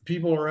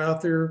people are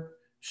out there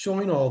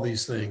showing all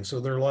these things. So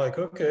they're like,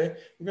 okay,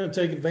 we're going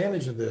to take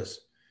advantage of this.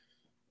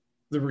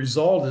 The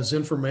result is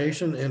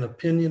information and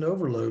opinion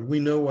overload. We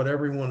know what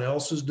everyone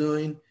else is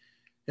doing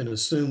and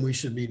assume we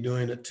should be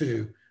doing it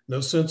too. No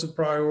sense of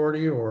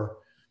priority or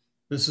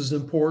this is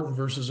important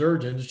versus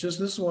urgent. It's just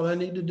this is what I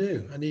need to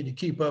do. I need to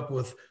keep up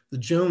with the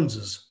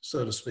Joneses,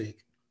 so to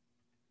speak.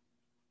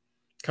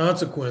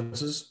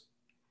 Consequences,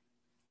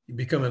 you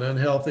become an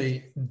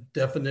unhealthy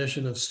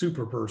definition of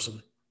super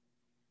person,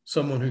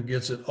 someone who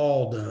gets it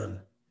all done.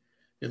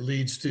 It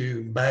leads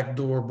to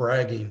backdoor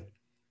bragging.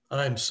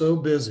 I'm so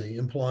busy,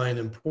 implying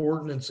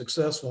important and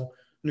successful,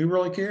 and who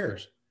really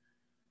cares?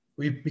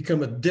 We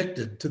become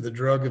addicted to the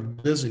drug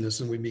of busyness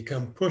and we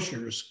become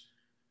pushers.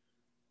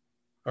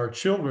 Our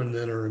children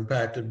then are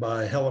impacted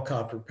by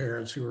helicopter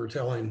parents who are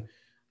telling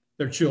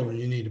their children,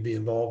 you need to be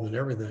involved in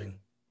everything.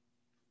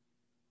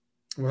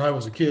 When I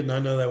was a kid, and I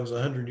know that was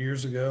 100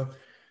 years ago,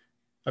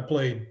 I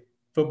played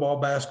football,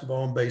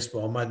 basketball, and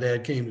baseball. My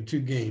dad came to 2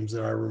 games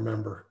that I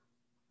remember.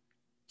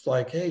 It's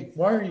like, hey,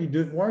 why are you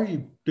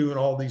doing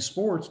all these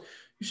sports?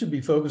 You should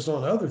be focused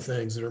on other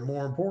things that are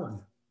more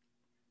important.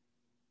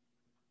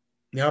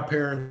 Now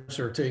parents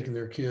are taking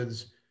their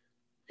kids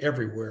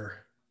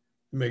everywhere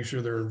to make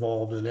sure they're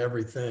involved in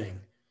everything.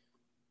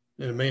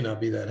 And it may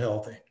not be that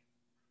healthy.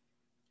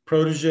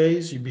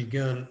 Proteges, you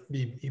begin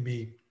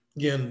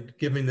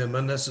giving them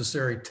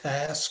unnecessary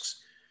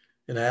tasks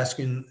and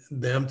asking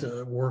them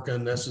to work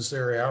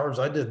unnecessary hours.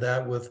 I did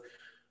that with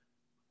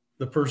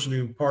the person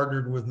who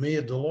partnered with me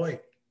at Deloitte.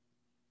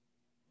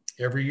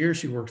 Every year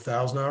she worked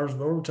 1,000 hours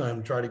of overtime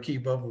to try to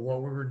keep up with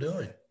what we were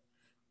doing.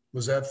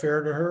 Was that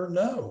fair to her?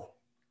 No.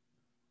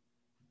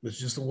 It's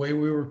just the way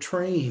we were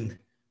trained.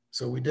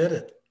 So we did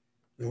it.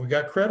 And we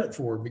got credit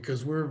for it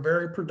because we were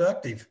very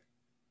productive.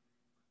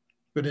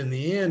 But in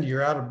the end,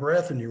 you're out of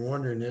breath and you're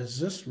wondering, is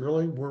this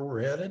really where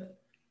we're headed?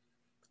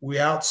 We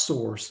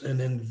outsource and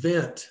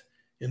invent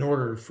in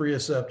order to free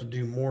us up to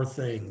do more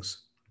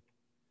things.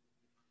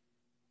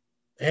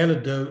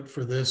 Antidote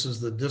for this is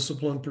the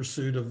disciplined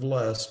pursuit of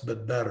less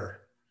but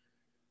better,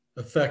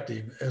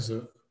 effective as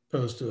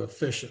opposed to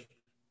efficient.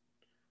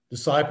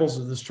 Disciples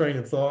of this train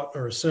of thought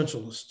are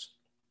essentialists.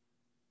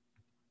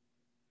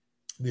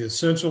 The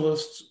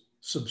essentialists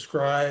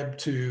subscribe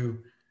to,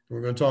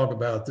 we're going to talk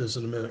about this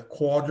in a minute,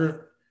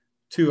 quadrant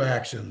 2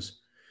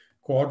 actions.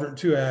 Quadrant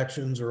 2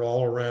 actions are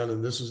all around,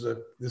 and this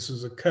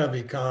is a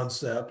Covey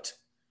concept.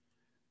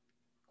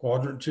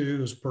 Quadrant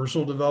 2 is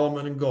personal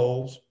development and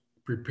goals,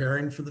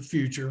 preparing for the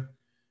future,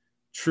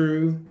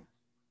 true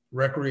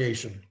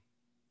recreation.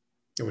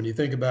 And when you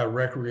think about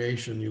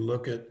recreation, you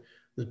look at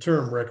the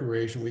term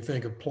recreation, we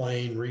think of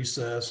playing,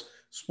 recess,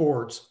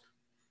 sports,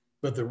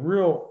 but the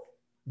real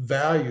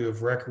value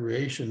of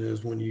recreation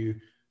is when you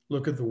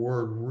look at the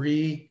word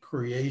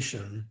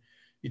recreation,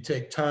 you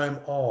take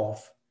time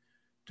off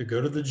to go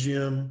to the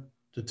gym,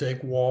 to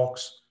take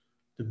walks,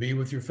 to be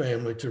with your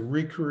family, to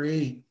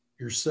recreate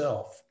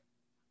yourself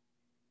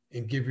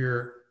and give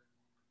your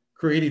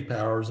creative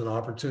powers an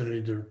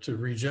opportunity to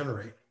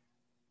regenerate.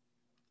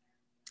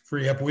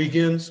 Free up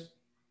weekends,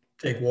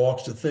 take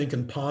walks to think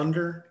and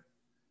ponder.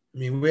 I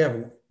mean, we have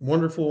a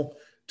wonderful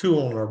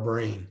tool in our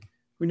brain.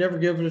 We never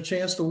give it a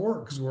chance to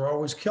work because we're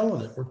always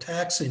killing it. We're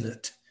taxing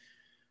it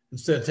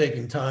instead of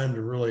taking time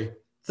to really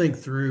think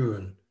through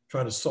and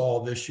try to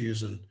solve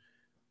issues and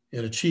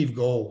achieve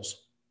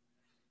goals.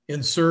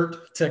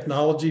 Insert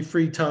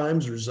technology-free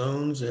times or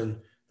zones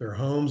in their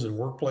homes and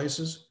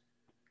workplaces.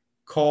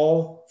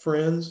 Call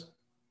friends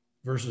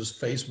versus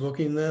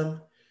Facebooking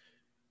them.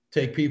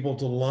 Take people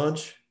to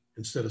lunch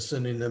instead of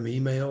sending them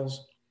emails.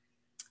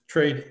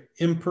 Trade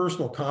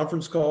impersonal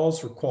conference calls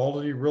for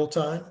quality real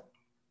time.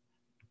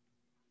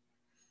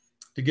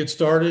 To get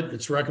started,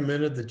 it's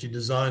recommended that you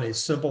design a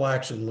simple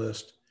action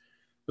list.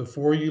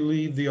 Before you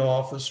leave the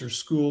office or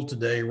school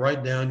today,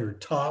 write down your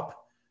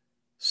top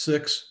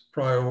 6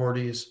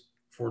 priorities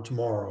for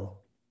tomorrow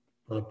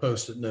on a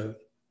Post-it note.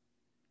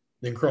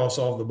 Then cross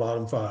off the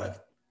bottom 5.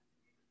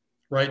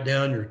 Write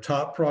down your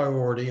top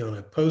priority on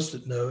a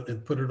Post-it note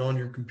and put it on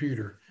your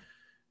computer.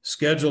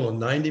 Schedule a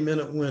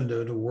 90-minute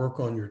window to work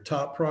on your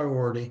top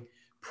priority,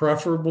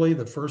 preferably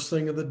the first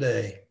thing of the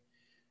day.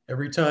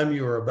 Every time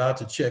you are about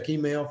to check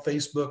email,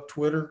 Facebook,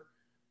 Twitter,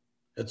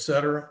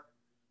 etc.,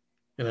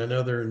 and I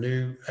know there are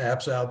new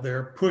apps out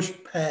there, push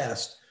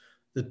past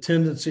the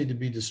tendency to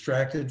be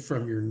distracted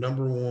from your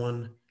number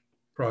 1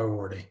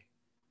 priority.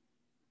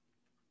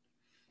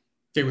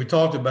 Okay, we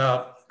talked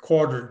about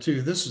quadrant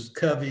 2. This is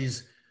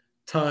Covey's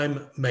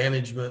time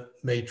management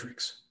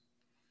matrix.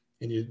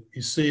 And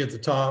you see at the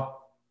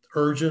top,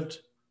 urgent,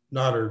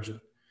 not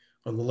urgent.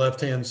 On the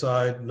left-hand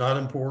side, not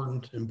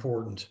important,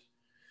 important.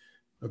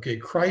 Okay,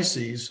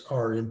 crises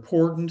are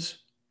important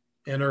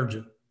and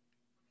urgent.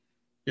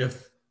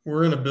 If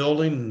we're in a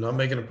building and I'm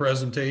making a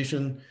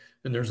presentation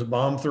and there's a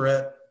bomb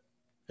threat,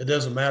 It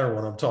doesn't matter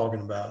what I'm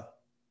talking about.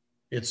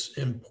 It's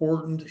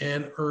important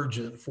and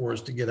urgent for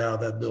us to get out of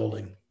that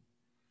building.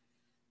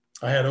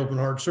 I had open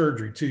heart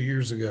surgery 2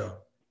 years ago.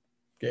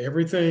 Okay,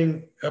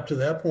 everything up to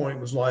that point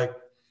was like,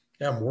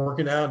 yeah, I'm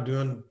working out,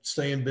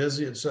 staying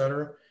busy,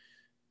 etc.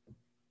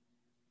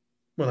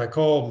 When I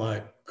called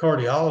my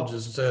cardiologist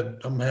and said,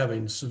 I'm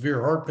having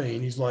severe heart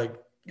pain, he's like,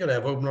 you got to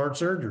have open heart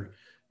surgery.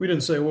 We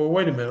didn't say, well,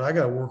 wait a minute, I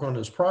got to work on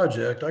this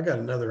project. I got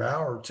another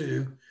hour or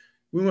two.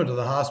 We went to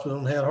the hospital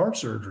and had heart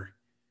surgery.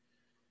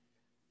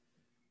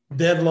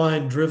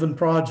 Deadline driven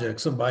project.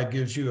 Somebody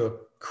gives you a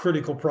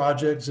critical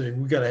project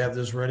saying, we got to have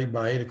this ready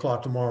by 8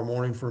 o'clock tomorrow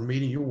morning for a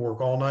meeting. You'll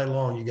work all night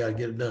long. You got to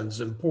get it done.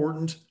 It's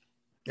important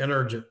and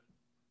urgent.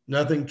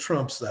 Nothing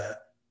trumps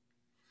that.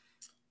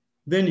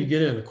 Then you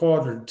get into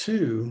quadrant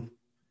 2.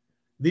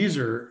 These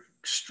are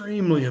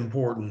extremely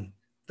important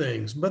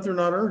things, but they're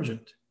not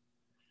urgent.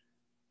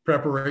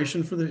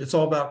 Preparation it's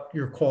all about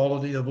your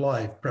quality of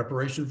life,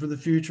 preparation for the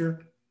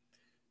future,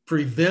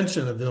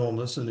 prevention of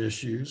illness and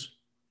issues,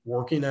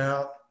 working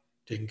out,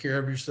 taking care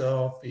of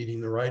yourself,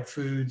 eating the right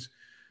foods,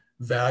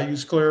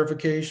 values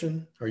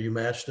clarification. Are you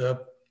matched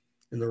up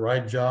in the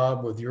right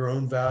job with your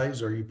own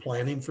values? Are you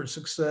planning for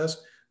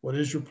success? What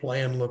does your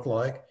plan look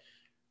like?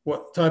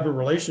 What type of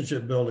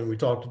relationship building? We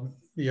talked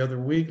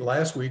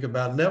last week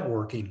about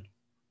networking.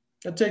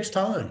 It takes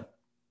time.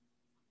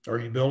 Are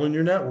you building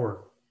your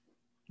network?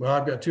 Well,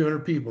 I've got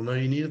 200 people. No,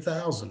 you need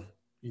 1,000.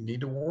 You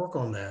need to work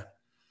on that.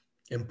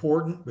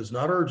 Important, but it's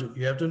not urgent.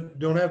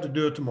 Don't have to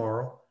do it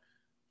tomorrow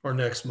or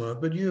next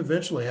month, but you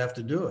eventually have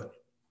to do it.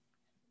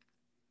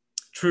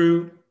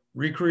 True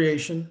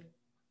recreation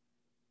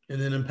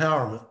and then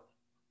empowerment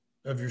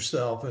of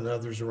yourself and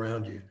others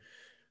around you.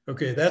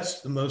 Okay,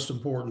 that's the most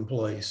important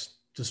place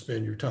to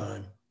spend your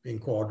time in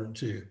quadrant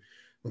 2.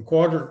 When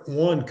quadrant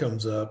 1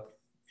 comes up,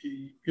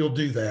 you'll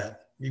do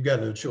that. You've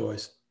got no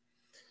choice.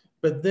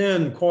 But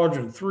then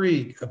quadrant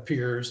 3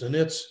 appears and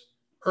it's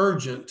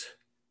urgent,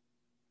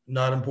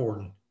 not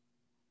important.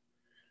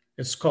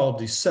 It's called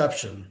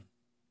deception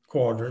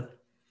quadrant.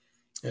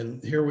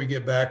 And here we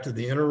get back to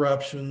the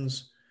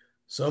interruptions,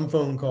 some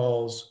phone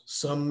calls,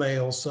 some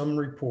mail, some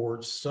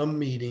reports, some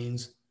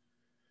meetings,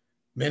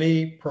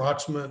 many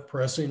proximate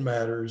pressing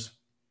matters,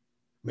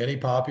 many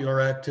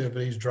popular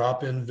activities,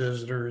 drop-in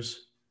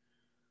visitors,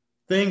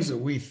 things that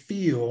we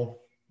feel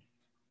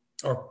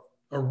are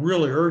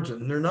really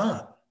urgent, and they're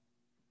not.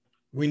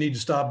 We need to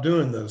stop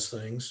doing those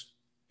things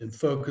and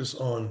focus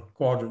on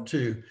quadrant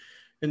 2.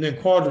 And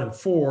then quadrant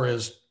 4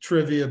 is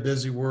trivia,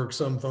 busy work,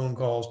 some phone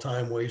calls,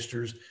 time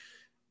wasters.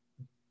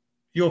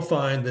 You'll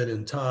find that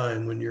in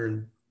time, when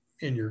you're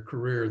in your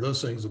career,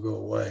 those things will go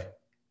away.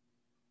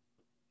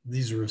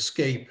 These are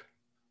escape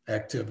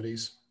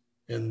activities.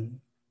 And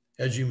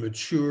as you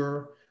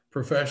mature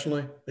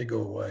professionally, they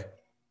go away.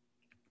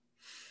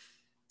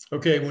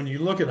 Okay, when you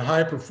look at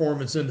high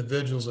performance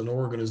individuals and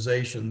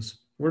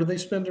organizations, where do they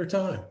spend their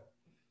time?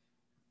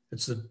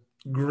 It's the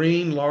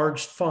green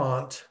large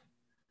font.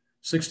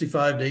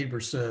 65 to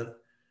 8%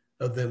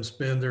 of them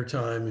spend their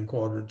time in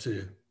quadrant 2.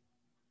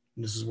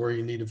 And this is where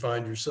you need to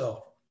find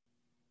yourself.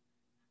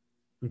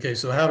 Okay,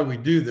 so how do we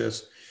do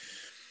this?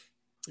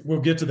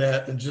 We'll get to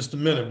that in just a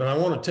minute, but I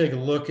want to take a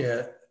look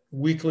at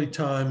weekly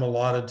time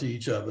allotted to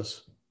each of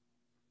us.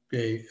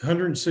 Okay,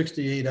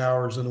 168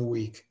 hours in a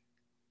week.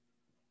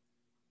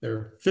 There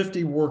are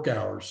 50 work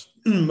hours.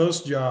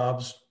 Most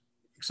jobs,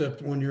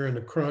 except when you're in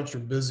a crunch or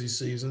busy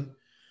season,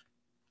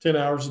 10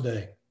 hours a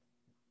day.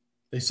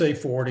 They say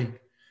 40,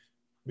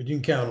 but you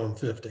can count on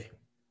 50.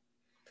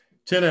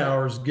 10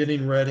 hours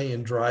getting ready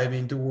and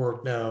driving to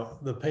work. Now,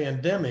 the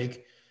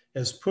pandemic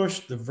has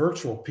pushed the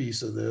virtual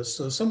piece of this,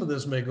 so some of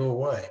this may go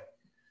away.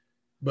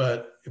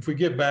 But if we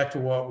get back to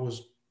what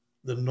was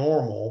the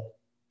normal,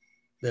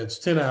 that's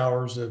 10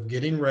 hours of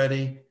getting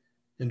ready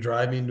and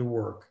driving to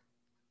work.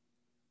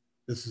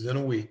 This is in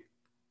a week,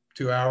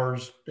 2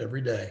 hours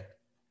every day.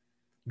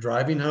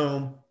 Driving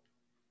home,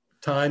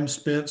 time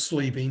spent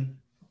sleeping,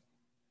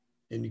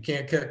 and you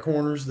can't cut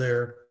corners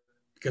there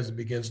because it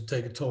begins to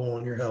take a toll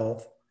on your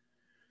health.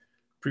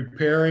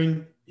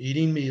 Preparing,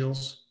 eating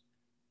meals.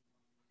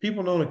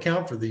 People don't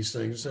account for these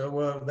things. So,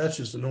 well, that's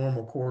just a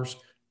normal course.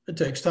 It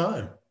takes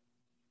time.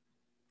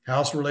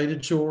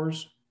 House-related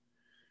chores,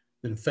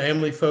 then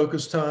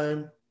family-focused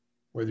time,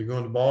 whether you're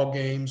going to ball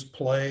games,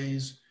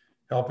 plays,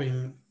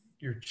 helping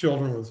your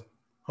children with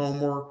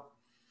homework,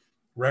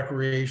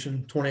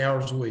 recreation, 20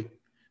 hours a week.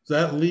 So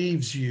that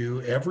leaves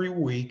you every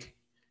week,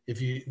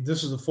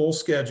 this is a full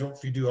schedule,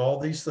 if you do all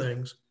these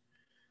things,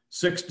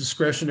 6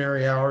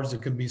 discretionary hours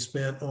that can be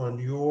spent on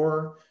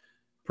your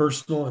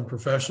personal and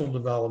professional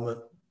development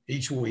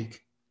each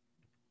week.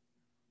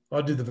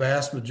 What do the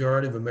vast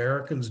majority of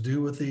Americans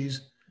do with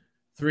these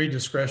 3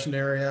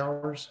 discretionary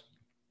hours?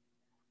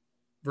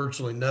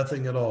 Virtually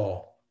nothing at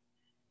all.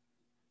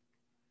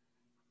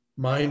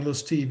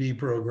 Mindless TV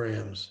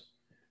programs,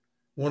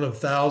 one of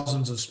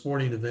thousands of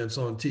sporting events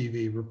on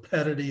TV,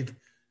 repetitive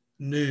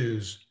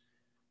news,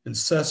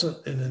 incessant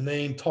and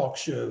inane talk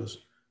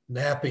shows,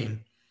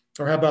 napping,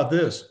 or how about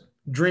this?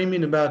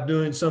 Dreaming about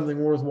doing something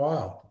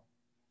worthwhile.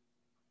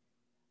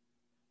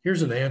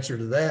 Here's an answer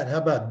to that. How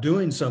about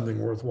doing something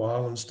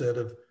worthwhile instead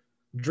of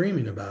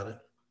dreaming about it?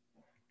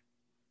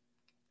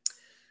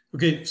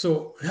 Okay,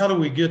 so how do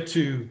we get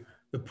to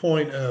the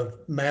point of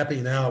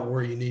mapping out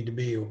where you need to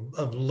be,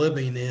 of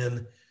living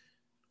in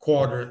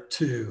quadrant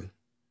 2?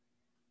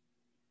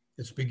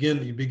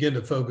 You begin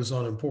to focus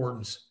on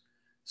importance.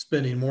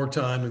 Spending more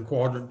time in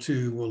quadrant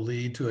 2 will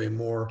lead to a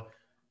more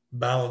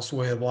balanced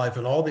way of life.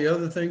 And all the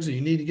other things that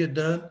you need to get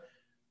done,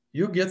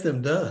 you'll get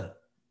them done,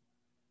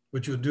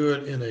 but you'll do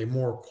it in a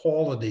more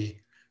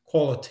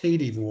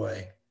qualitative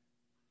way.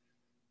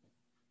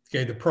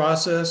 Okay, the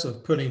process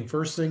of putting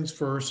first things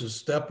first is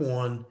step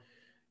 1.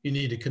 You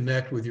need to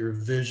connect with your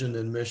vision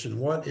and mission.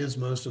 What is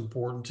most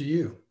important to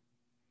you?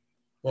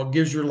 What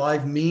gives your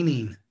life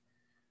meaning?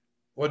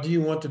 What do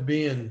you want to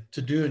be and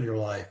to do in your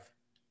life?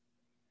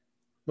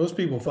 Most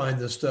people find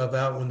this stuff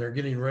out when they're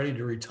getting ready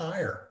to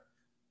retire.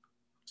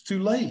 It's too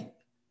late.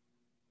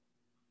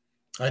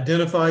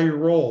 Identify your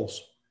roles.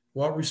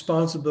 What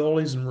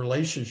responsibilities and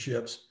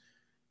relationships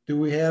do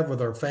we have with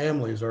our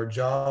families, our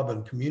job,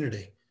 and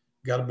community?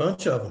 Got a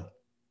bunch of them.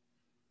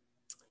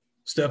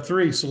 Step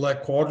 3,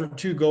 select quadrant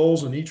 2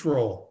 goals in each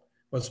role.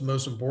 What's the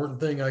most important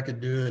thing I could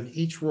do in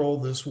each role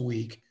this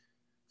week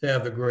to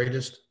have the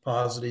greatest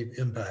positive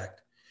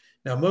impact?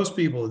 Now, most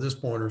people at this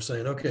point are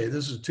saying, okay,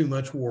 this is too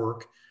much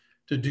work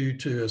to do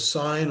to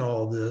assign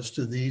all this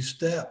to these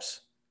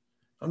steps.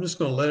 I'm just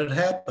going to let it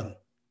happen.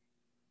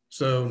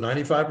 So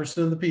 95%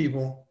 of the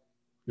people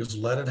just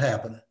let it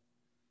happen.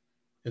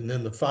 And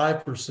then the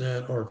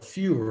 5% or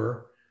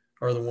fewer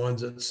are the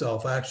ones that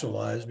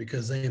self-actualize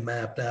because they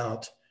mapped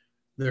out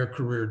their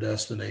career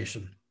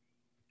destination.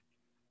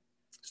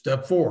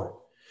 Step 4,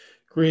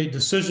 create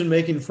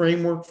decision-making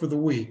framework for the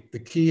week. The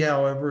key,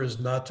 however, is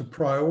not to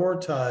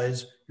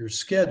prioritize your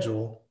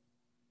schedule,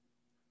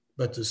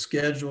 but to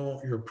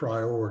schedule your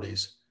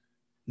priorities.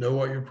 Know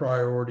what your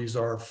priorities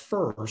are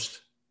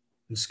first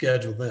and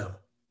schedule them,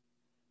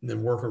 and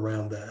then work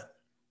around that.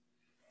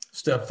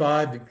 Step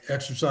 5,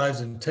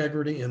 exercise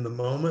integrity in the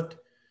moment.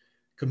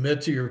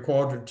 Commit to your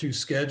quadrant 2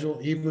 schedule,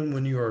 even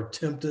when you are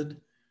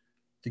tempted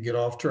to get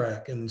off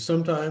track. And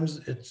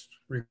sometimes it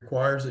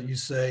requires that you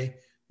say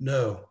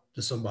no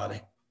to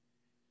somebody.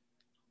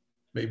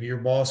 Maybe your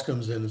boss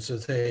comes in and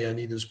says, hey, I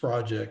need this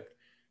project.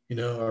 I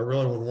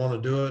really would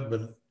want to do it,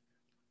 but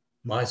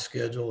my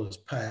schedule is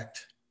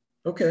packed.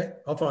 Okay,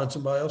 I'll find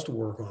somebody else to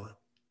work on it.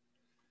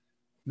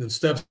 Then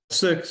step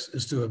 6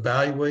 is to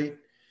evaluate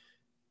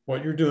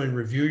what you're doing.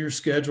 Review your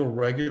schedule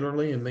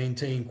regularly and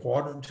maintain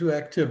quadrant 2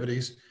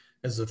 activities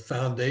as the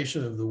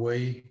foundation of the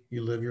way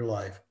you live your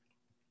life.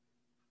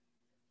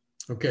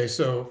 Okay,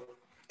 so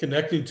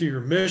connecting to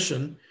your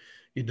mission,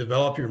 you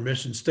develop your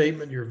mission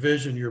statement, your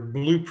vision, your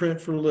blueprint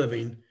for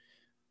living.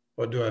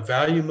 What do I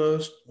value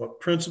most? What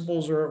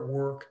principles are at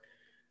work?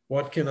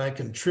 What can I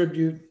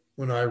contribute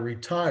when I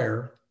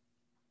retire?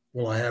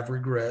 Will I have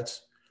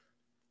regrets?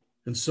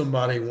 And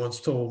somebody once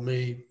told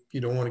me,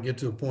 you don't want to get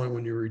to a point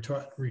when you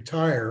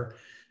retire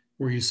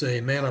where you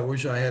say, man, I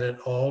wish I had it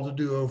all to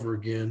do over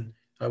again.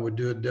 I would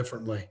do it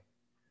differently.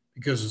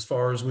 Because as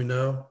far as we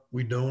know,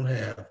 we don't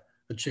have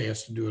a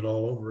chance to do it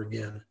all over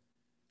again.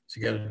 So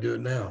you got to do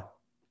it now.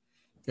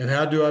 And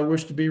how do I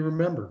wish to be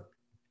remembered?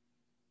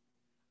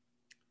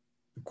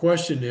 The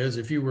question is,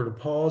 if you were to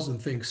pause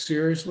and think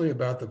seriously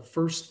about the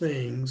first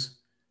things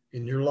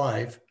in your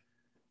life,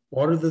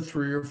 what are the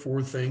 3 or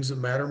 4 things that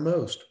matter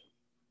most?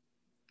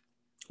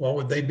 What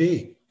would they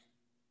be?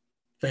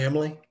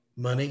 Family,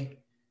 money,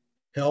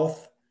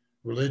 health,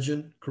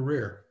 religion,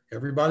 career.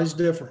 Everybody's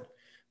different.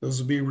 Those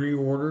will be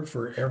reordered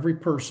for every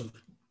person.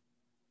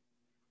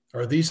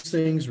 Are these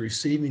things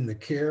receiving the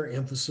care,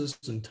 emphasis,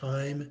 and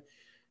time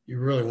you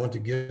really want to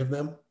give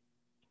them?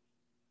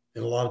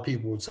 And a lot of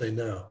people would say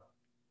no.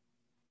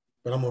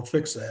 But I'm going to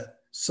fix that.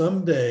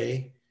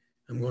 Someday,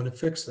 I'm going to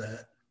fix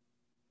that.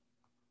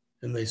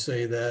 And they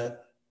say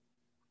that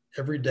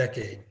every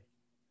decade.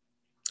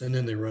 And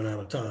then they run out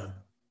of time.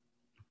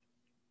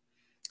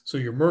 So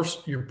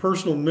your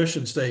personal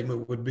mission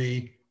statement would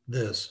be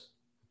this.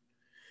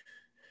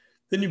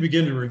 Then you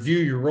begin to review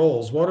your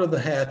roles. What are the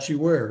hats you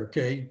wear?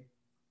 Okay,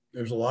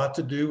 there's a lot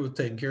to do with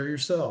taking care of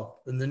yourself.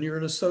 And then you're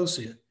an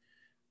associate.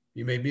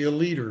 You may be a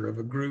leader of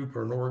a group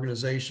or an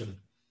organization.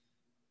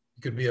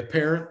 You could be a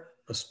parent,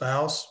 a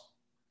spouse,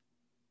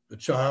 a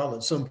child.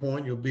 At some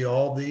point, you'll be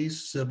all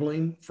these: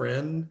 sibling,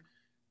 friend,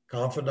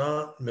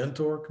 confidant,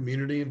 mentor,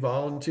 community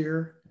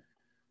volunteer,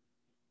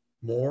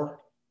 more.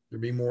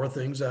 There'll be more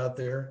things out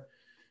there.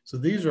 So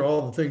these are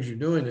all the things you're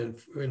doing.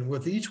 And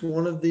with each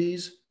one of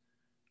these,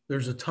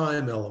 there's a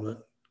time element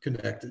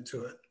connected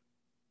to it.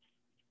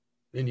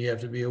 And you have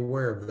to be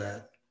aware of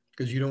that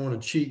because you don't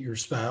want to cheat your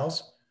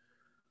spouse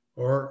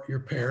or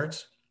your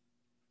parents.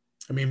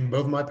 I mean,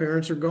 both my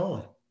parents are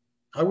gone.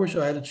 I wish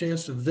I had a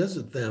chance to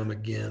visit them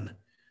again,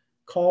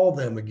 call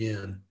them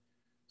again,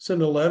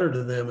 send a letter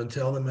to them and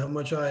tell them how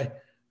much I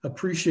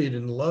appreciate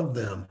and love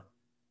them.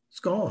 It's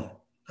gone.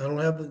 I don't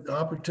have the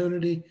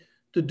opportunity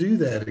to do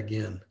that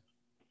again.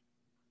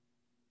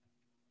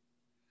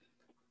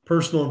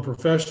 Personal and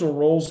professional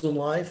roles in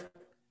life.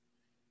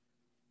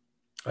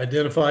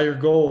 Identify your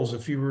goals.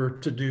 If you were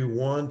to do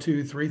one,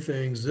 two, three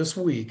things this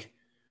week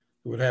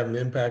that would have an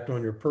impact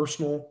on your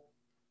personal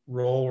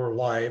role or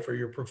life or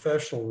your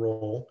professional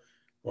role,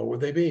 what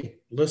would they be?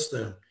 List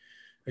them.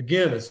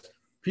 Again, it's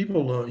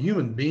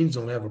human beings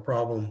don't have a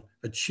problem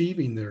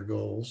achieving their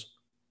goals.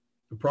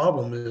 The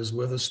problem is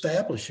with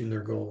establishing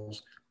their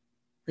goals.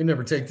 They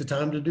never take the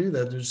time to do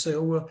that. They just say,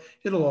 oh, well,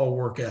 it'll all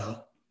work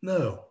out.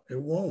 No,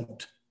 it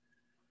won't.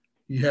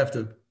 You have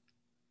to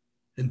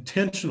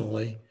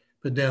intentionally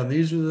put down,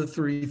 these are the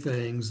three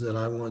things that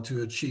I want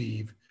to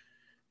achieve.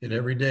 And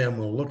every day I'm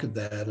going to look at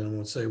that and I'm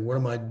going to say, what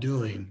am I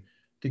doing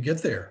to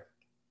get there?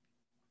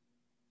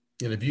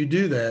 And if you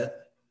do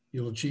that,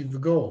 you'll achieve the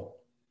goal.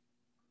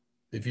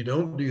 If you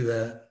don't do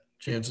that,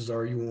 chances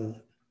are you won't.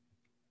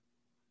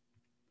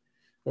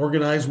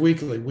 Organize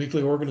weekly.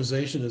 Weekly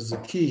organization is the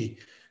key.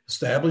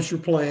 Establish your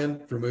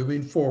plan for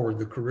moving forward,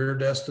 the career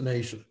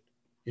destination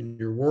in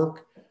your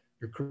work,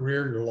 your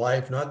career, your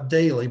life, not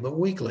daily, but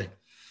weekly.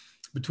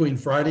 Between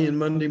Friday and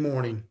Monday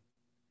morning,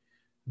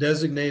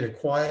 designate a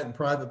quiet and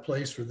private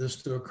place for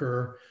this to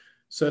occur.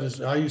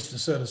 I used to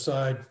set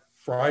aside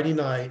Friday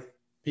night.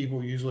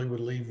 People usually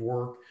would leave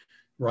work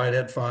right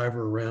at 5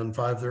 or around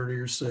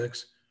 5:30 or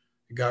 6.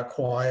 It got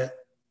quiet.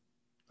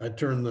 I'd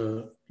turn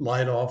the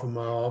light off in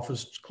my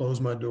office,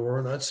 close my door,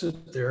 and I'd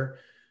sit there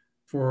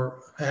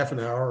for half an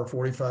hour or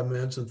 45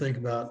 minutes and think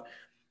about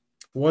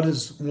what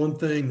is one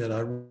thing that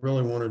I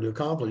really wanted to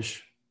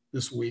accomplish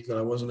this week that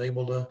I wasn't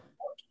able to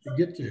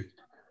get to,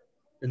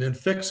 and then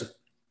fix it.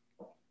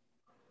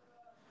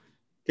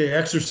 Okay,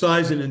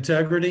 exercise and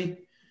integrity.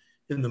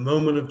 In the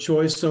moment of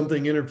choice,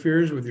 something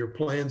interferes with your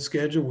planned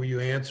schedule. Will you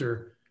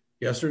answer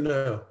yes or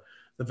no?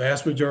 The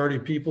vast majority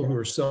of people who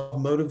are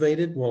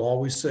self-motivated will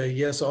always say,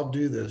 yes, I'll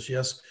do this.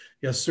 Yes,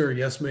 yes, sir.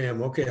 Yes,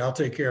 ma'am. Okay, I'll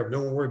take care of it.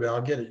 Don't worry about it.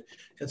 I'll get it.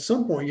 At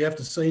some point, you have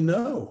to say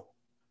no.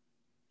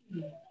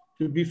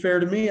 To be fair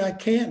to me, I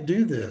can't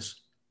do this.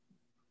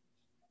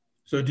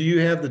 So do you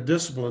have the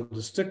discipline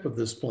to stick with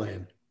this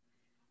plan?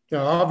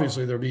 Now,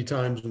 obviously, there'll be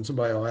times when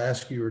somebody will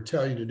ask you or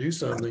tell you to do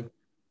something.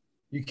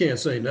 You can't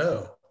say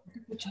no.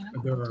 But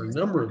there are a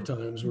number of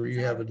times where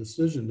you have a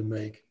decision to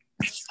make.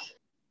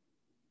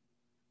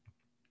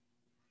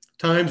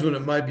 Times when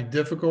it might be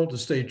difficult to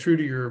stay true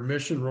to your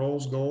mission,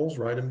 roles, goals,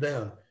 write them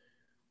down.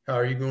 How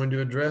are you going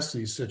to address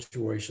these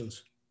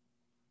situations?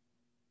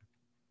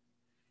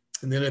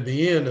 And then at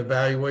the end,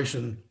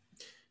 evaluation.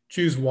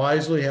 Choose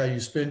wisely how you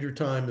spend your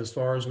time. As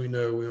far as we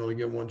know, we only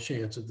get one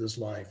chance at this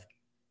life.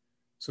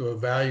 So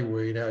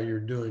evaluate how you're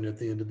doing at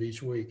the end of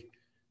each week.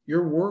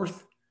 You're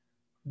worth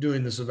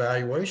doing this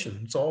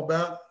evaluation. It's all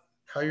about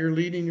how you're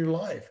leading your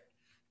life.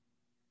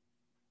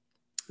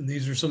 And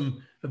these are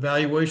some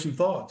evaluation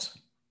thoughts.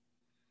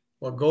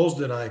 What goals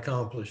did I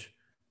accomplish?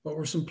 What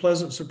were some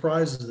pleasant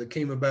surprises that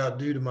came about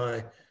due to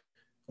my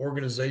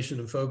organization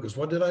and focus?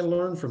 What did I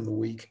learn from the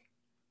week?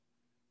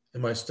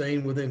 Am I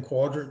staying within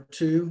quadrant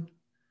 2?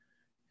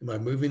 Am I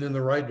moving in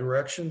the right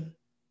direction?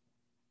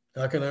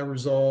 How can I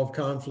resolve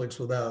conflicts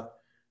without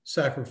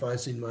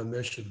sacrificing my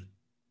mission?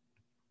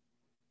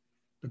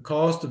 The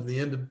cost of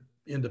the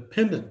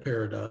independent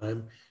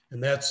paradigm,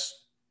 and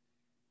that's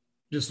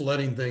just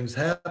letting things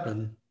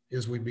happen,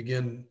 is we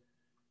begin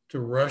to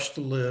rush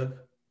to live,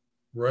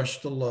 rush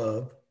to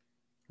love,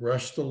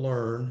 rush to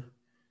learn,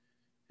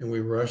 and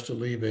we rush to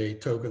leave a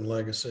token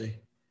legacy.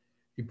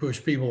 You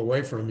push people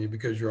away from you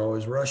because you're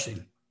always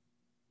rushing.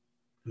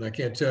 And I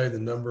can't tell you the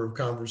number of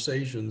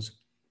conversations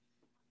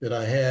that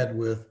I had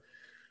with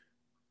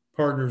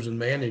partners and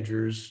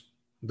managers,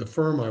 the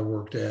firm I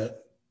worked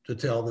at, to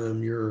tell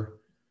them you're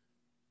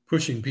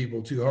pushing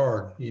people too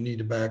hard. You need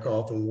to back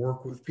off and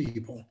work with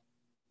people.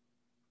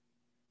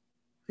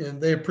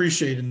 And they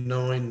appreciated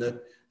knowing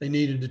that they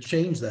needed to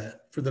change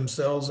that for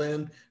themselves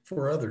and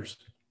for others.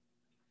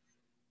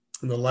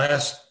 And the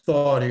last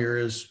thought here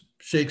is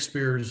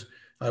Shakespeare's,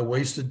 I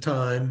wasted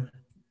time,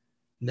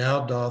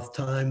 now doth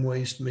time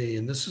waste me.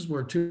 And this is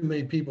where too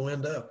many people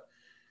end up.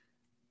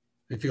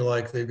 They feel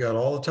like they've got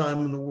all the time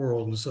in the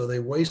world, and so they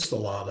waste a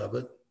lot of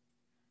it.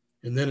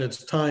 And then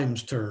it's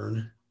time's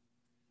turn,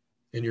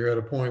 and you're at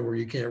a point where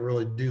you can't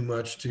really do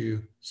much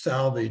to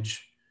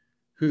salvage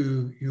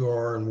who you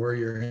are and where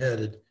you're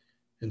headed.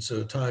 And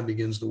so time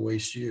begins to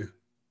waste you.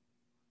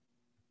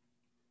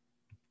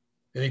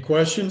 Any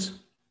questions?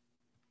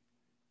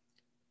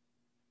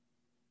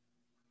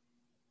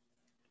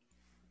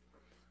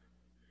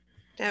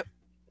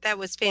 That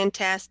was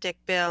fantastic,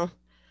 Bill.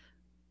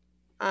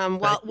 Um,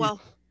 Thank while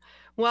you.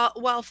 while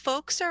while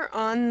folks are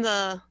on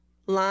the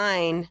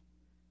line,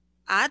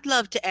 I'd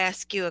love to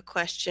ask you a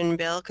question,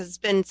 Bill, because it's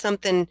been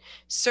something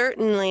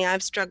certainly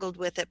I've struggled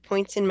with at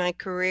points in my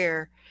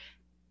career.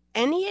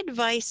 Any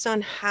advice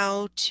on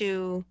how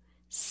to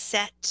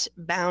set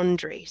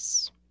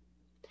boundaries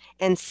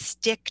and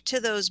stick to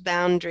those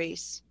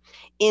boundaries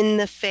in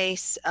the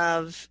face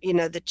of,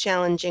 the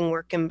challenging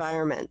work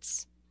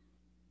environments?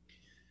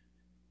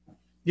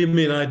 Give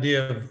me an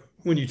idea of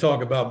when you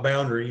talk about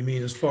boundary, you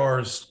mean as far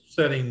as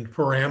setting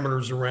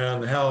parameters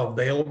around how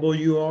available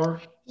you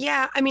are?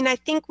 Yeah, I mean, I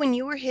think when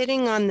you were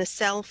hitting on the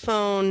cell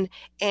phone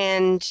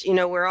and,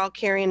 we're all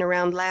carrying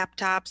around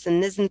laptops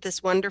and isn't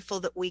this wonderful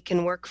that we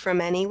can work from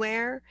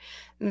anywhere?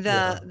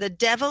 Yeah, The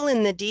devil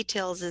in the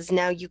details is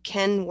now you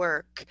can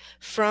work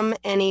from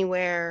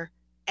anywhere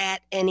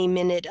at any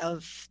minute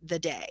of the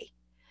day.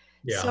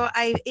 yeah. So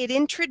it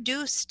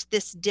introduced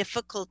this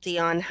difficulty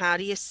on how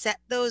do you set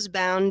those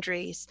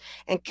boundaries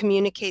and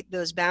communicate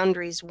those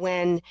boundaries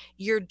when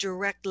your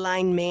direct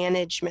line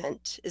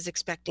management is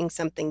expecting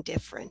something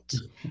different.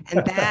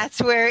 And that's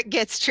where it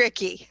gets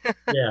tricky.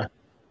 Yeah,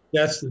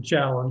 that's the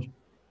challenge.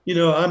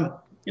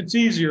 It's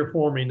easier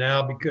for me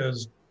now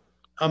because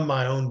I'm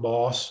my own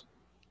boss.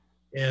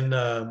 And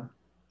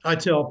I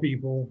tell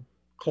people,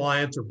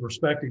 clients or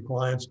prospective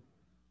clients,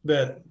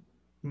 that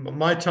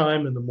my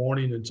time in the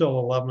morning until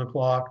 11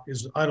 o'clock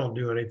is I don't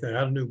do anything.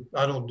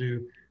 I don't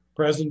do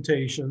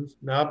presentations.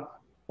 Now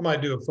I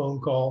might do a phone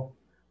call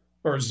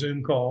or a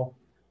Zoom call.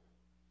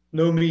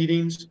 No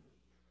meetings.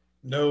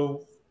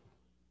 No,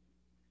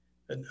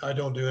 I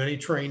don't do any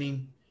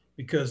training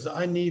because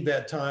I need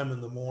that time in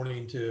the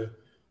morning to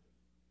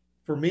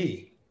for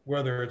me,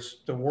 whether it's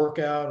to work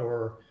out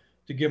or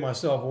to get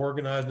myself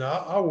organized.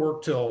 Now, I'll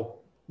work till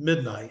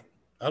midnight.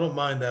 I don't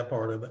mind that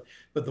part of it.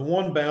 But the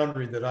one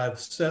boundary that I've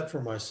set for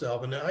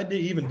myself, and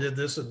even did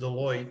this at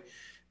Deloitte. I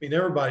mean,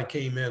 everybody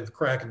came in at the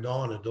crack of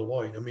dawn at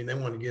Deloitte. I mean, they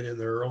want to get in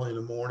there early in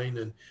the morning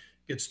and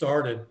get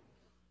started.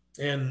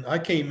 And I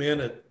came in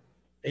at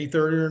 8:30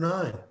 or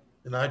 9.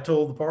 And I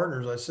told the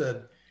partners, I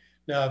said,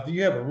 now, if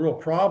you have a real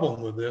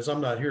problem with this,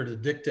 I'm not here to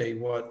dictate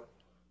what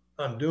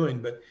I'm doing,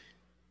 but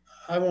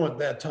I want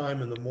that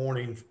time in the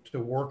morning to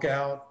work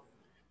out,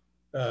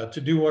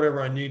 to do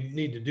whatever I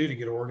need to do to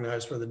get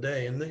organized for the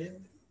day.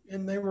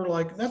 And they were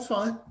like, "That's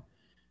fine,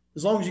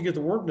 as long as you get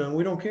the work done.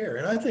 We don't care."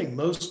 And I think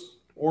most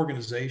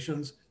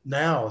organizations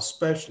now,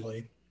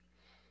 especially,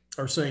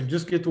 are saying,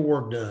 "Just get the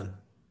work done.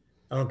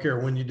 I don't care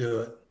when you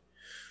do it."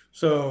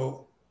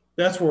 So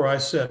that's where I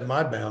set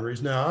my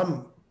boundaries. Now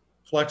I'm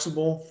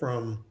flexible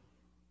from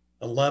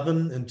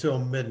 11 until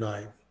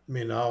midnight. I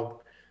mean,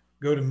 I'll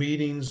go to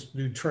meetings,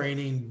 do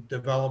training,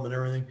 development,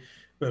 everything.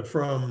 But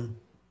from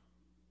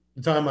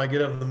the time I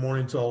get up in the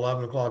morning till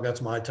 11 o'clock,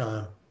 that's my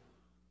time.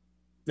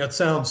 That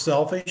sounds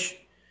selfish,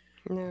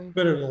 No.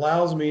 but it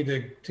allows me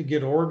to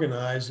get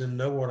organized and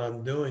know what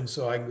I'm doing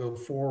so I can go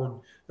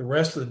forward the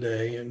rest of the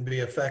day and be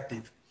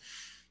effective.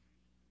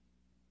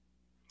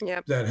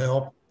 Yep, Does that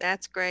help?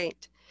 that's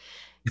great.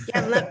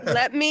 Yeah,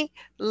 let me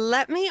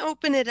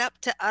open it up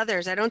to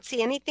others. I don't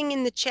see anything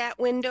in the chat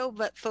window,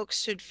 but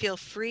folks should feel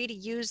free to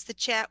use the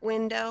chat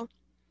window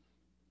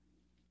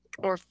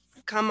or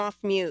come off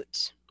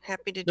mute.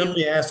 Happy to Let do.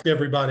 me ask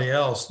everybody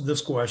else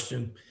this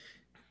question.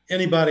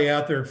 Anybody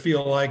out there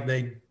feel like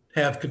they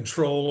have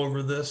control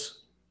over this?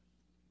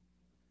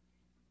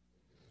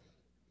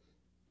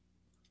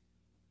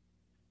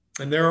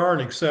 And there are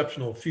an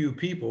exceptional few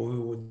people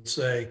who would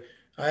say,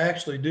 I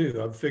actually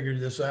do. I've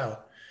figured this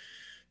out.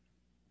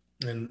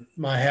 And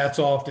my hat's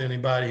off to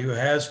anybody who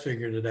has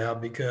figured it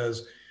out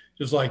because,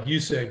 just like you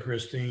said,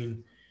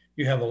 Christine,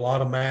 you have a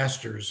lot of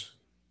masters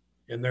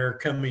and they're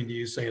coming to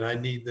you saying, I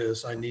need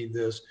this, I need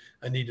this,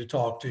 I need to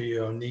talk to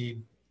you,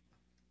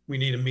 we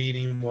need a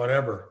meeting,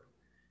 whatever.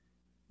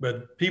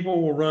 But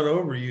people will run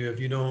over you if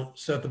you don't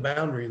set the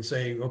boundary and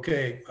say,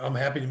 okay, I'm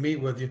happy to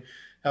meet with you.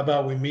 How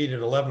about we meet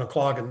at 11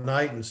 o'clock at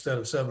night instead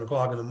of 7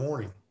 o'clock in the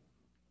morning?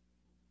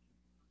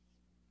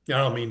 I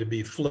don't mean to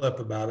be flip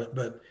about it,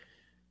 but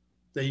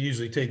they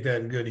usually take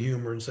that in good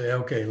humor and say,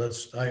 okay,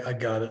 I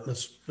got it.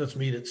 Let's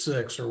meet at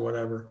 6 or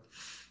whatever.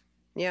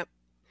 Yep.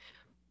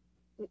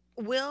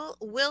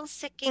 Will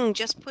Sicking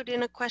just put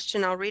in a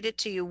question. I'll read it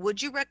to you.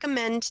 Would you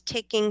recommend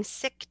taking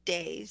sick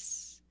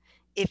days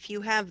if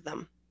you have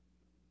them?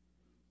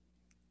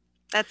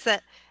 That's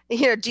a,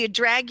 do you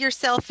drag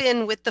yourself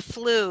in with the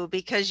flu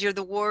because you're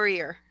the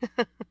warrior?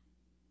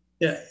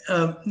 Yeah.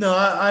 No,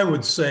 I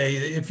would say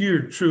if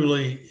you're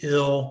truly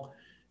ill,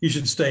 you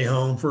should stay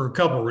home for a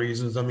couple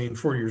reasons. I mean,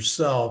 for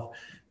yourself,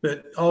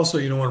 but also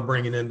you don't want to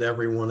bring it into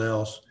everyone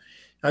else.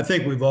 I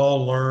think we've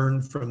all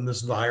learned from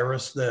this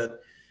virus that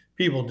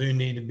people do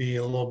need to be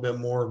a little bit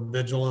more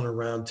vigilant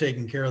around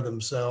taking care of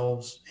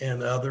themselves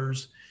and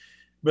others.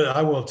 But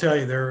I will tell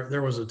you,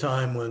 there was a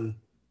time when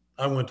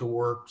I went to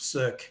work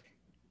sick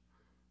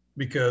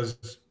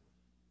because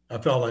I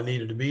felt I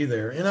needed to be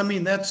there. And I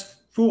mean, that's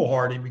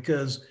foolhardy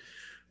because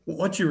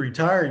once you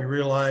retire, you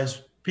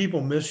realize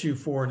people miss you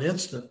for an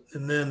instant.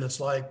 And then it's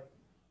like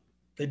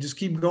they just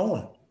keep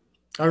going.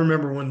 I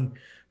remember when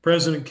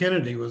President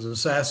Kennedy was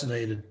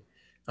assassinated,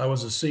 I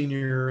was a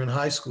senior in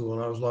high school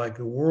and I was like,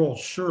 the world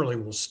surely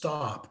will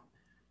stop.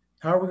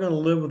 How are we going to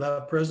live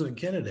without President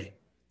Kennedy?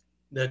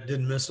 That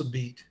didn't miss a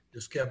beat,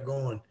 just kept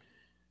going.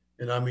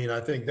 And I mean, I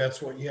think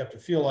that's what you have to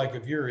feel like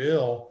if you're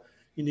ill,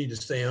 you need to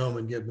stay home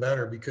and get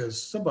better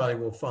because somebody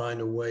will find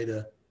a way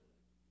to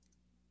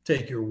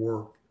take your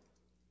work.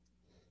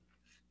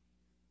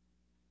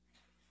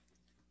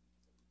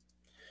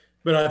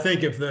 But I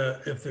think if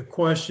the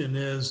question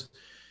is,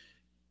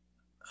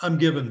 I'm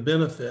given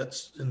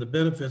benefits, and the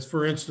benefits,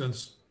 for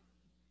instance,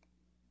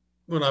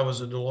 when I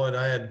was at Deloitte,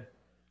 I had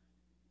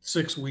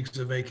 6 weeks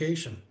of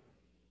vacation.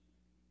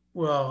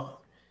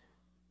 Well,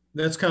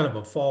 that's kind of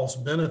a false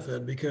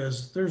benefit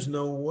because there's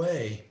no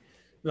way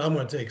that I'm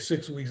going to take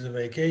 6 weeks of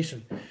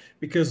vacation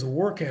because the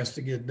work has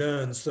to get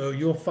done. So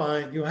you'll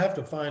have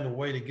to find a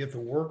way to get the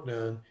work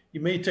done.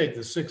 You may take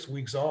the 6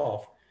 weeks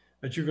off,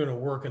 but you're going to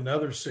work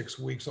another 6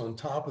 weeks on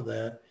top of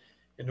that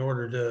in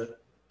order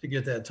to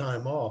get that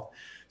time off.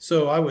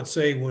 So I would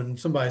say when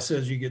somebody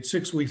says you get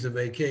 6 weeks of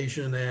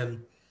vacation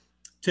and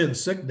 10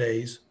 sick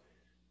days,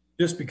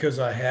 just because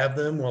I have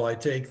them, will I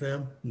take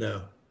them?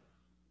 No.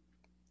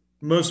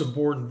 Most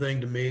important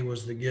thing to me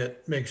was to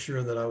make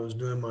sure that I was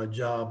doing my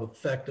job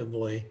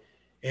effectively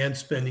and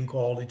spending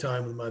quality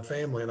time with my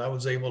family. And I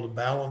was able to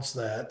balance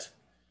that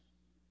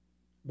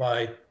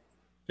by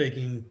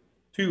taking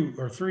 2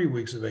 or 3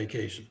 weeks of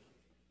vacation.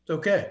 It's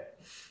okay.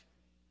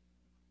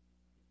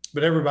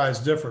 But everybody's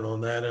different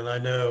on that. And I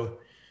know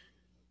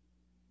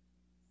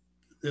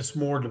it's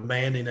more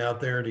demanding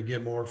out there to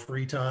get more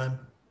free time.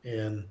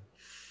 And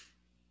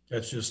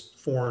that's just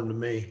foreign to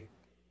me.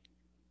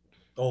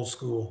 Old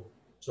school.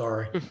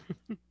 Sorry.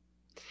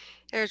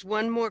 There's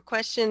one more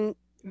question,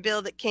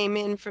 Bill, that came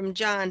in from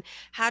John.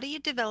 How do you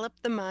develop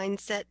the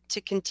mindset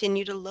to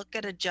continue to look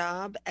at a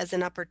job as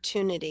an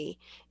opportunity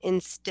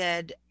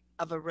instead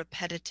of a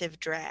repetitive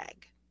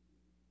drag?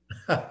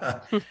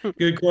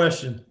 Good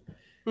question.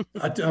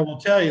 I will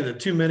tell you that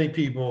too many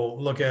people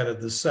look at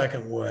it the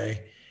second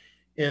way.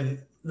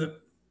 And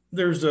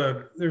there's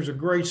a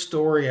great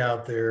story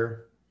out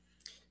there,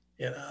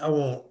 and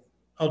I'll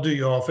do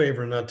you all a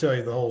favor and not tell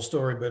you the whole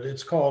story, but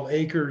it's called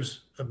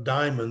Acres of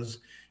Diamonds.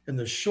 And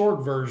the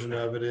short version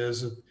of it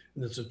is, and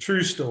it's a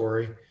true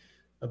story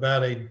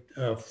about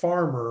a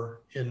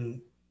farmer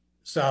in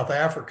South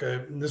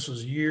Africa. And this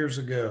was years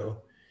ago.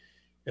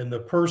 And the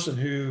person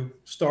who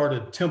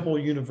started Temple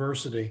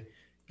University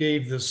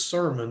gave this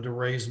sermon to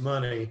raise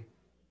money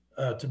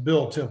to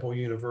build Temple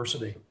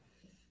University.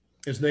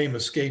 His name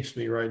escapes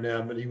me right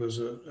now, but he was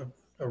a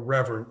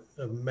reverend,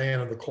 a man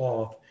of the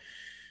cloth.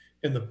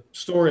 And the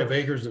story of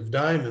Acres of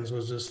Diamonds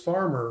was this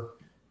farmer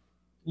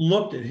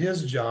looked at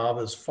his job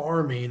as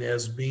farming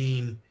as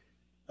being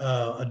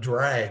a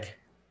drag.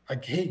 I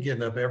hate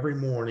getting up every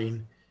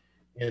morning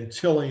and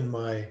tilling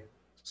my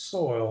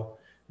soil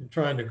and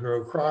trying to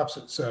grow crops,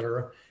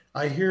 etc.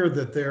 I hear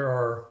that there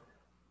are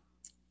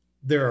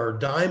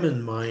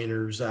diamond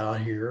miners out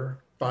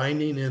here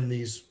finding in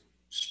these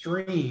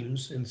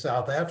streams in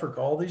South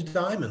Africa all these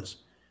diamonds.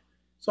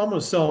 So I'm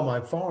going to sell my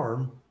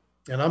farm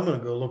and I'm going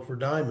to go look for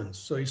diamonds.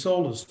 So he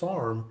sold his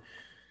farm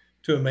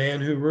to a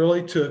man who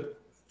really took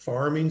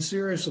farming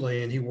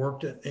seriously, and he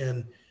worked it.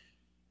 And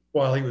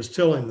while he was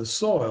tilling the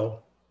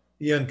soil,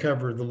 he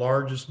uncovered the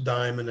largest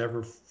diamond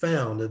ever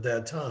found at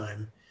that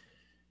time.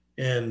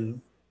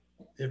 And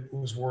it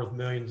was worth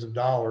millions of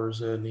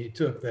dollars. And he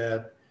took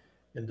that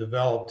and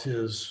developed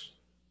his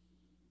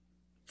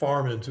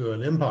farm into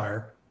an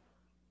empire.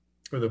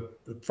 Or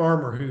the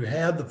farmer who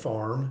had the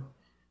farm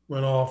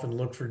went off and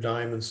looked for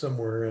diamonds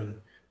somewhere, and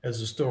as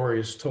the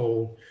story is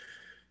told,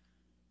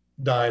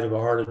 died of a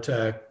heart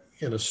attack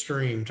in a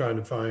stream trying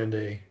to find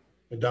a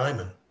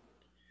diamond.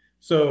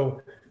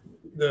 So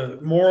the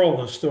moral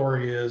of the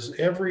story is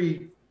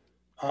every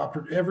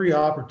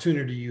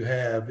opportunity you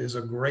have is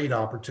a great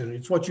opportunity.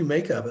 It's what you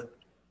make of it.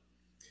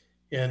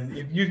 And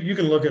if you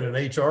can look at an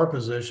HR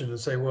position and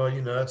say, well,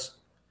 that's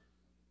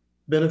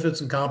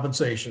benefits and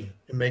compensation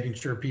and making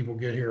sure people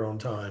get here on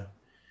time.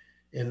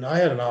 And I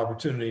had an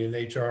opportunity in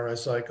HR, and I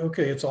was like,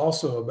 okay, it's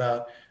also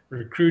about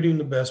recruiting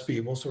the best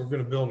people. So we're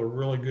going to build a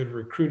really good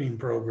recruiting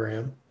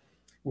program.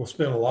 We'll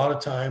spend a lot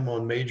of time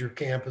on major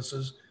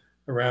campuses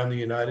around the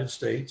United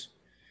States.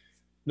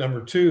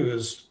 Number two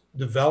is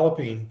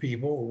developing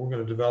people. We're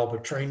going to develop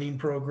a training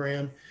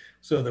program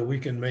so that we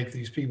can make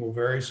these people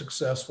very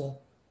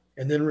successful,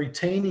 and then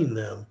retaining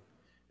them.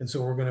 And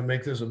so we're going to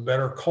make this a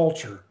better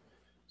culture.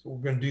 So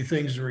we're going to do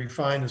things to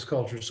refine this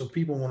culture so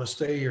people want to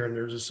stay here and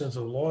there's a sense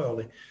of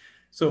loyalty.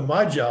 So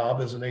my job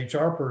as an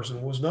HR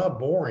person was not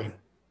boring.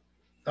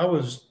 I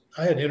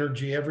had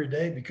energy every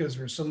day because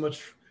there's so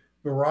much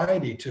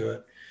variety to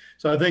it.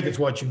 So I think it's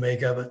what you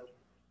make of it.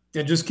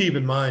 And just keep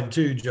in mind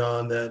too,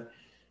 John, that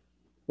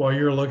while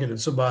you're looking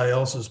at somebody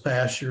else's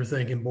pasture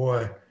thinking,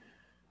 boy,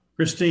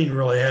 Christine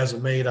really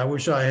hasn't made. I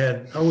wish I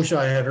had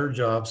her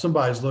job.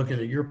 Somebody's looking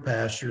at your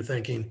pasture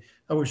thinking,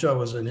 I wish I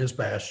was in his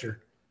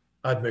pasture.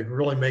 I'd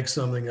really make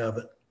something of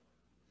it.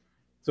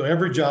 So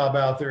every job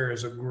out there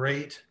is a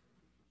great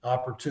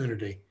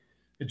opportunity.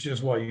 It's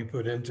just what you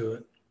put into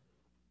it.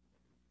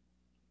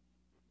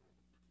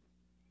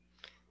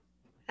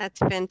 That's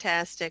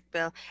fantastic,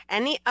 Bill.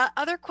 Any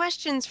other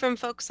questions from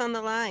folks on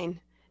the line?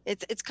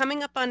 It's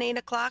coming up on 8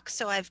 o'clock,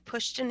 so I've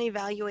pushed an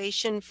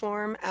evaluation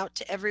form out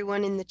to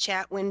everyone in the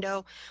chat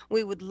window.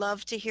 We would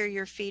love to hear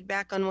your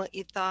feedback on what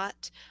you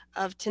thought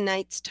of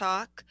tonight's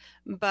talk,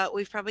 but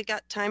we've probably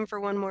got time for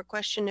one more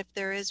question if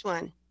there is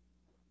one.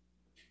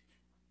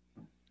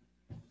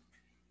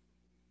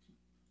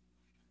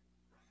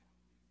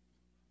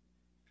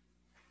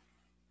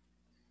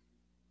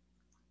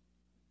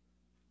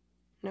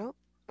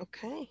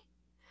 Okay.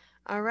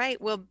 All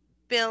right. Well,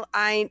 Bill,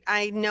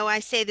 I know I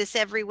say this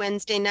every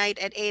Wednesday night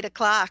at 8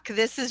 o'clock.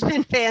 This has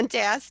been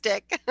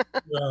fantastic.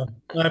 Well,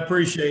 I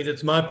appreciate it.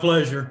 It's my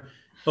pleasure.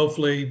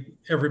 Hopefully,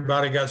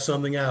 everybody got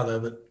something out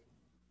of it.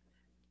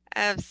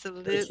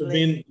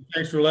 Absolutely.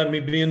 Thanks for letting me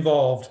be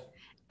involved.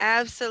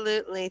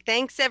 Absolutely.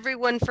 Thanks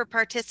everyone for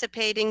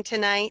participating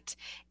tonight.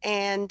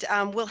 And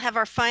we'll have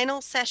our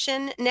final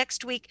session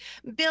next week.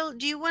 Bill,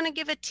 do you want to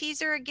give a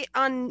teaser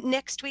on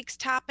next week's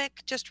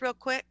topic, just real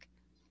quick?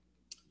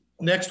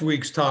 Next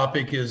week's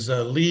topic is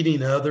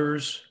leading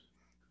others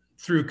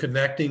through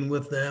connecting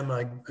with them.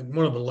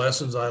 One of the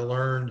lessons I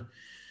learned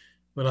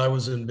when I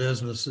was in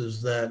business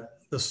is that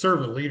the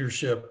servant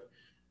leadership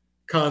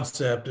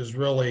concept is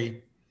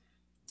really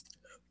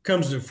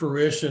comes to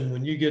fruition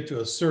when you get to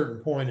a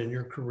certain point in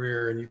your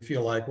career and you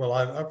feel like, well,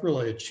 I've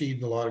really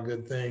achieved a lot of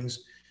good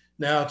things.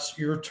 Now it's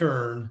your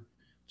turn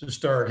to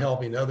start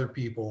helping other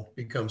people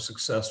become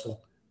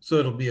successful. So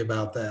it'll be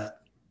about that.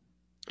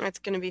 That's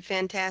going to be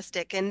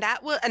fantastic. And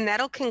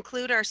that'll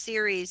conclude our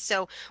series.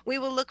 So we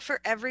will look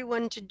for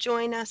everyone to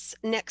join us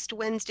next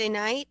Wednesday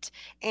night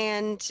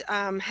and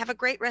have a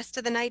great rest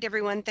of the night,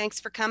 everyone. Thanks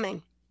for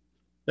coming.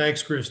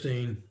 Thanks,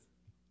 Christine.